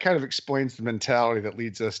 That kind of explains the mentality that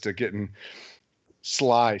leads us to getting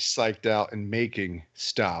Sly psyched out and making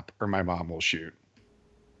Stop or My Mom Will Shoot.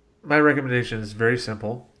 My recommendation is very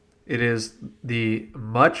simple. It is the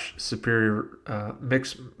much superior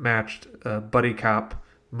mix-matched buddy cop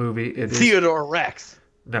movie. It is Theodore Rex.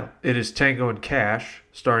 No, it is Tango and Cash,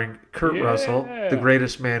 starring Kurt Russell, the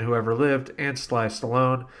greatest man who ever lived, and Sly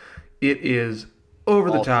Stallone. It is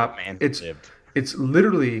over the top. It's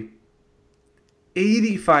literally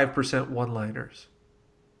 85% one-liners.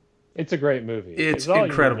 It's a great movie. It's all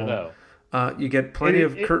incredible. You need to know. You get plenty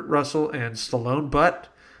of Kurt Russell and Stallone butt,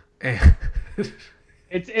 and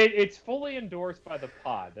It's fully endorsed by the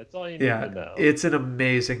pod. That's all you need to know. It's an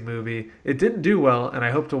amazing movie. It didn't do well, and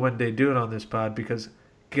I hope to one day do it on this pod because,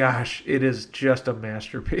 gosh, it is just a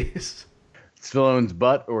masterpiece. Stallone's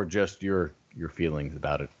butt or just your feelings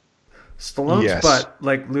about it? Stallone's butt,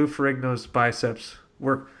 like Lou Ferrigno's biceps,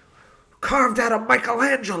 were carved out of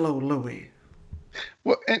Michelangelo, Louis.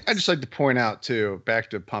 Well, and I just like to point out too, back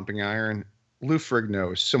to Pumping Iron, Lou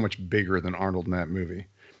Ferrigno is so much bigger than Arnold in that movie.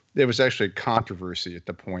 There was actually controversy at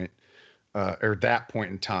the point, or that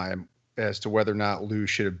point in time, as to whether or not Lou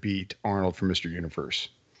should have beat Arnold for Mr. Universe.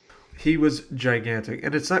 He was gigantic,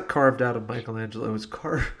 and it's not carved out of Michelangelo; it was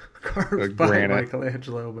carved by granite.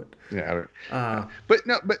 Michelangelo. But yeah,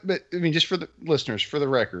 but I mean, just for the listeners, for the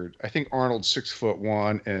record, I think Arnold's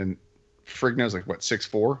 6'1" and Ferrigno's like what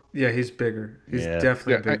 6'4". Yeah, he's bigger. He's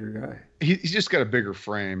definitely a bigger guy. He's just got a bigger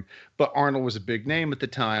frame, but Arnold was a big name at the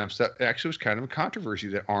time, so that actually was kind of a controversy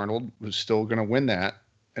that Arnold was still going to win that.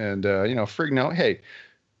 And Ferrigno, hey,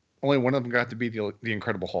 only one of them got to be the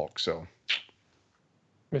Incredible Hulk. So,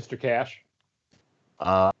 Mr. Cash.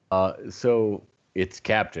 So it's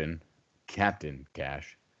Captain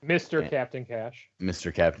Cash. Mr. Captain Cash.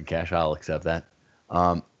 Mr. Captain Cash. I'll accept that.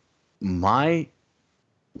 My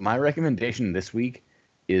recommendation this week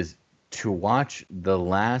is to watch the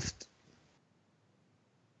last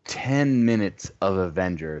 10 minutes of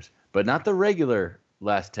Avengers, but not the regular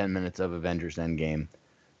last 10 minutes of Avengers Endgame.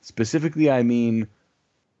 Specifically, I mean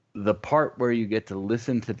the part where you get to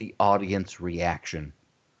listen to the audience reaction.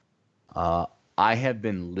 I have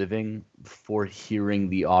been living for hearing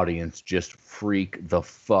the audience just freak the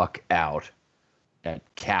fuck out at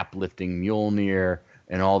Cap lifting Mjolnir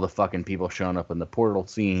and all the fucking people showing up in the portal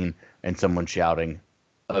scene and someone shouting,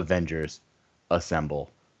 "Avengers,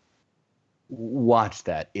 assemble." Watch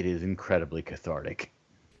that. It is incredibly cathartic.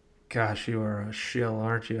 Gosh, you are a shill,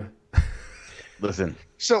 aren't you? Listen.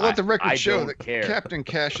 So let the record show that care. Captain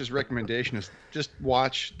Cash's recommendation is just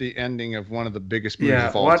watch the ending of one of the biggest movies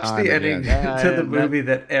of all watch time. the ending to the movie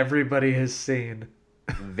that everybody has seen.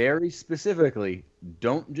 Very specifically,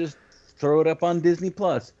 don't just throw it up on Disney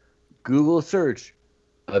Plus. Google search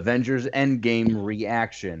Avengers Endgame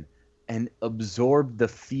reaction and absorb the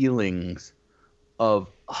feelings of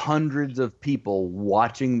hundreds of people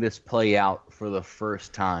watching this play out for the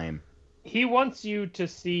first time. He wants you to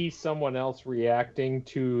see someone else reacting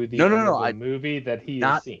to the movie that he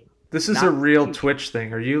has seen. This is a real Twitch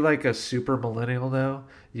thing. Are you like a super millennial now?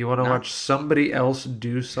 You want to watch somebody else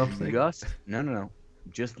do something? No.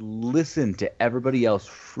 Just listen to everybody else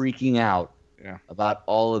freaking out about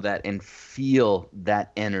all of that and feel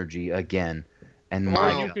that energy again. And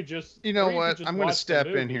you could just, I'm going to step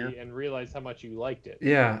in here and realize how much you liked it.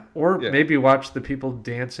 Yeah, or maybe watch the people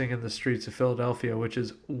dancing in the streets of Philadelphia, which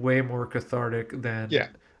is way more cathartic than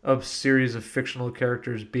a series of fictional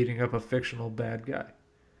characters beating up a fictional bad guy.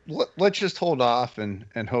 Let's just hold off and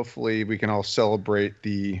hopefully we can all celebrate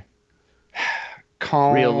the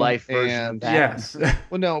calm real life version of that. Yes.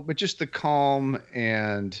 Well, no, but just the calm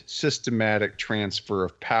and systematic transfer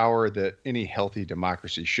of power that any healthy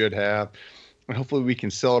democracy should have. And hopefully we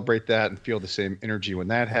can celebrate that and feel the same energy when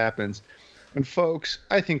that happens. And folks,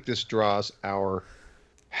 I think this draws our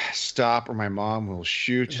stop or my mom will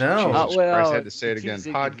shoot. No. Jesus Christ, I had to say it again.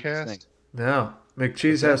 Podcast. No.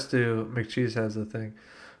 McCheese has the thing.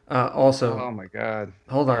 Also. Oh my God.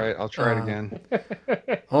 Hold on. All right, I'll try it again.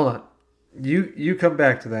 Hold on. You come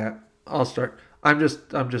back to that. I'll start. I'm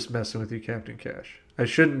just messing with you, Captain Cash. I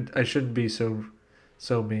shouldn't be so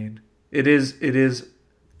mean. It is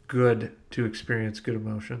good to experience good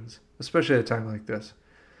emotions, especially at a time like this.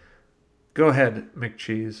 Go ahead,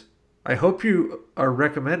 McCheese. I hope you are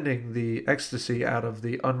recommending the ecstasy out of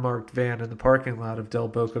the unmarked van in the parking lot of Del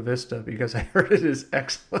Boca Vista because I heard it is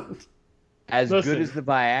excellent. Good as the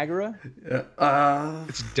Viagra?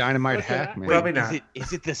 It's dynamite hack, man. Probably not.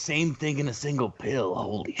 Is it the same thing in a single pill?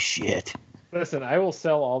 Holy shit. Listen, I will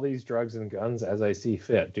sell all these drugs and guns as I see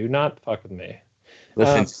fit. Do not fuck with me.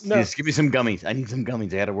 Listen, just give me some gummies. I need some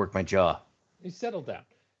gummies. I got to work my jaw. You settle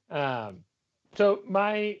down. So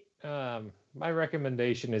my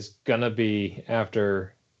recommendation is gonna be,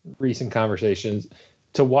 after recent conversations,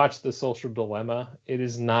 to watch The Social Dilemma. It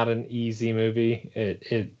is not an easy movie.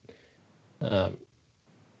 It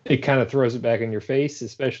kind of throws it back in your face,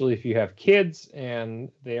 especially if you have kids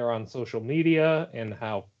and they are on social media and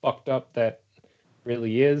how fucked up that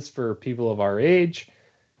really is for people of our age.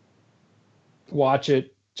 Watch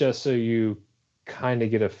it just so you kind of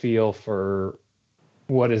get a feel for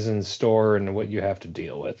what is in store and what you have to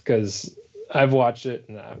deal with. Because I've watched it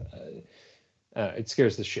and It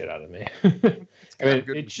scares the shit out of me. It's I mean,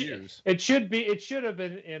 good it reviews. it should have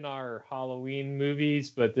been in our Halloween movies,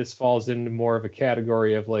 but this falls into more of a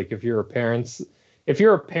category of like if you're a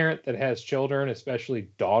parent that has children, especially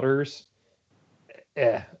daughters,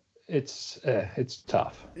 it's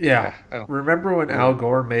tough. Yeah. I don't- Remember when Al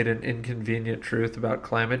Gore made an inconvenient truth about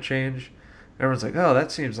climate change? Everyone's like, oh,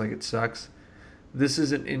 that seems like it sucks. This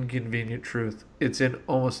is an inconvenient truth. It's in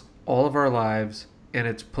almost all of our lives, and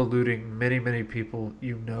it's polluting many, many people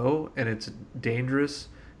and it's dangerous,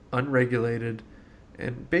 unregulated,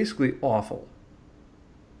 and basically awful.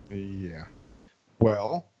 Yeah.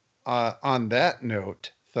 Well, on that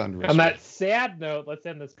note, Thunderous. On that sad note, let's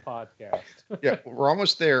end this podcast. Yeah, we're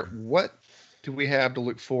almost there. What do we have to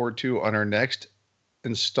look forward to on our next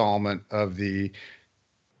installment of the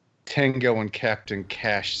Tango and Captain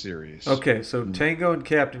Cash series? Okay, so Tango and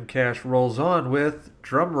Captain Cash rolls on with,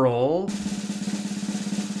 drum roll,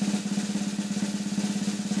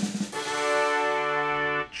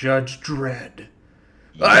 Judge Dredd.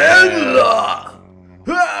 I am the law!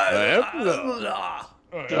 I am the law!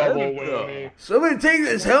 Double whammy. Somebody take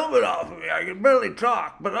this helmet off of me. I can barely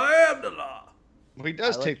talk, but I am the law. Well, he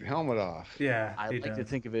does take the helmet off. Yeah, I he like to does.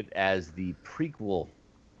 think of it as the prequel,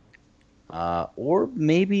 or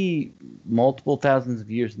maybe multiple thousands of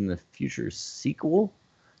years in the future sequel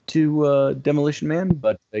to Demolition Man.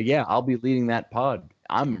 But yeah, I'll be leading that pod.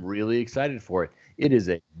 I'm really excited for it. It is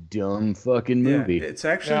a dumb fucking movie. Yeah, it's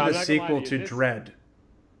actually No, I'm the not gonna lie sequel to to you. Dredd.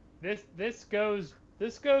 This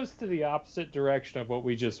goes to the opposite direction of what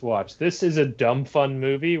we just watched. This is a dumb fun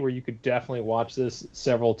movie where you could definitely watch this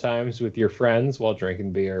several times with your friends while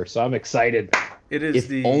drinking beer. So I'm excited. It is if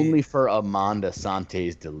the only for Amanda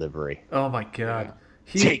Sante's delivery. Oh my god.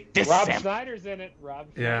 Take this, Rob Sam. Schneider's in it. Rob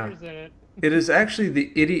Yeah. Schneider's in it. It is actually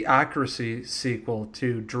the Idiocracy sequel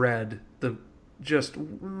to Dredd, the just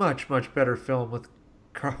much better film with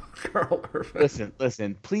Carl Urban.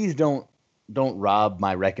 Listen. Please don't rob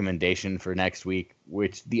my recommendation for next week,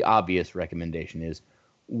 which the obvious recommendation is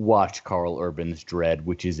watch Carl Urban's Dredd,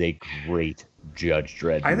 which is a great Judge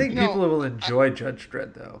Dredd. I think No, people will enjoy Judge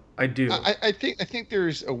Dredd, though. I do. I think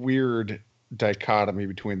there's a weird dichotomy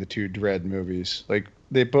between the two Dredd movies. Like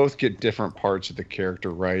they both get different parts of the character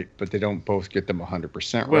right, but they don't both get them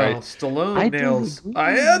 100% well, right. Stallone I do nails. agree.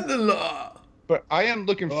 I am the law. But I am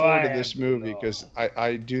looking forward to I this am movie the because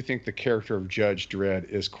I do think the character of Judge Dredd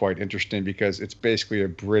is quite interesting because it's basically a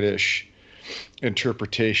British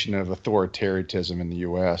interpretation of authoritarianism in the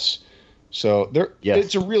U.S. So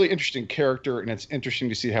it's a really interesting character, and it's interesting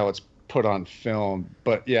to see how it's put on film.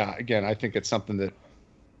 But yeah, again, I think it's something that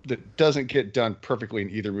doesn't get done perfectly in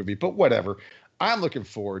either movie. But whatever, I'm looking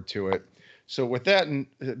forward to it. So with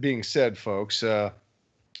that being said, folks.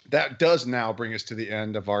 That does now bring us to the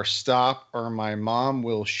end of our Stop or My Mom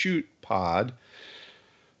Will Shoot pod.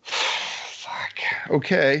 Fuck.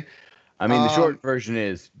 Okay. I mean, the short version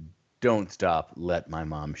is don't stop, let my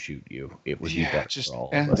mom shoot you. It would be Yeah, better just for all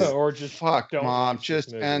end of us. it. Or just Fuck, don't Mom. watch this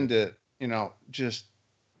Just movie. end it. Just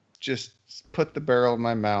put the barrel in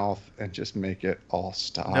my mouth and just make it all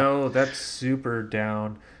stop. No, that's super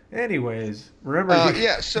down. Anyways, remember.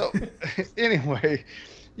 So anyway,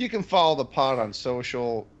 you can follow the pod on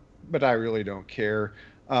social, but I really don't care.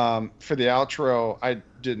 For the outro, I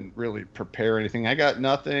didn't really prepare anything. I got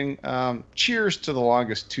nothing. Cheers to the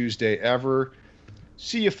longest Tuesday ever.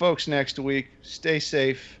 See you folks next week. Stay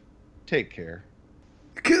safe. Take care.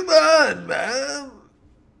 Come on, man.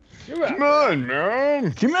 Come on,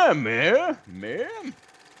 man. Come on, man.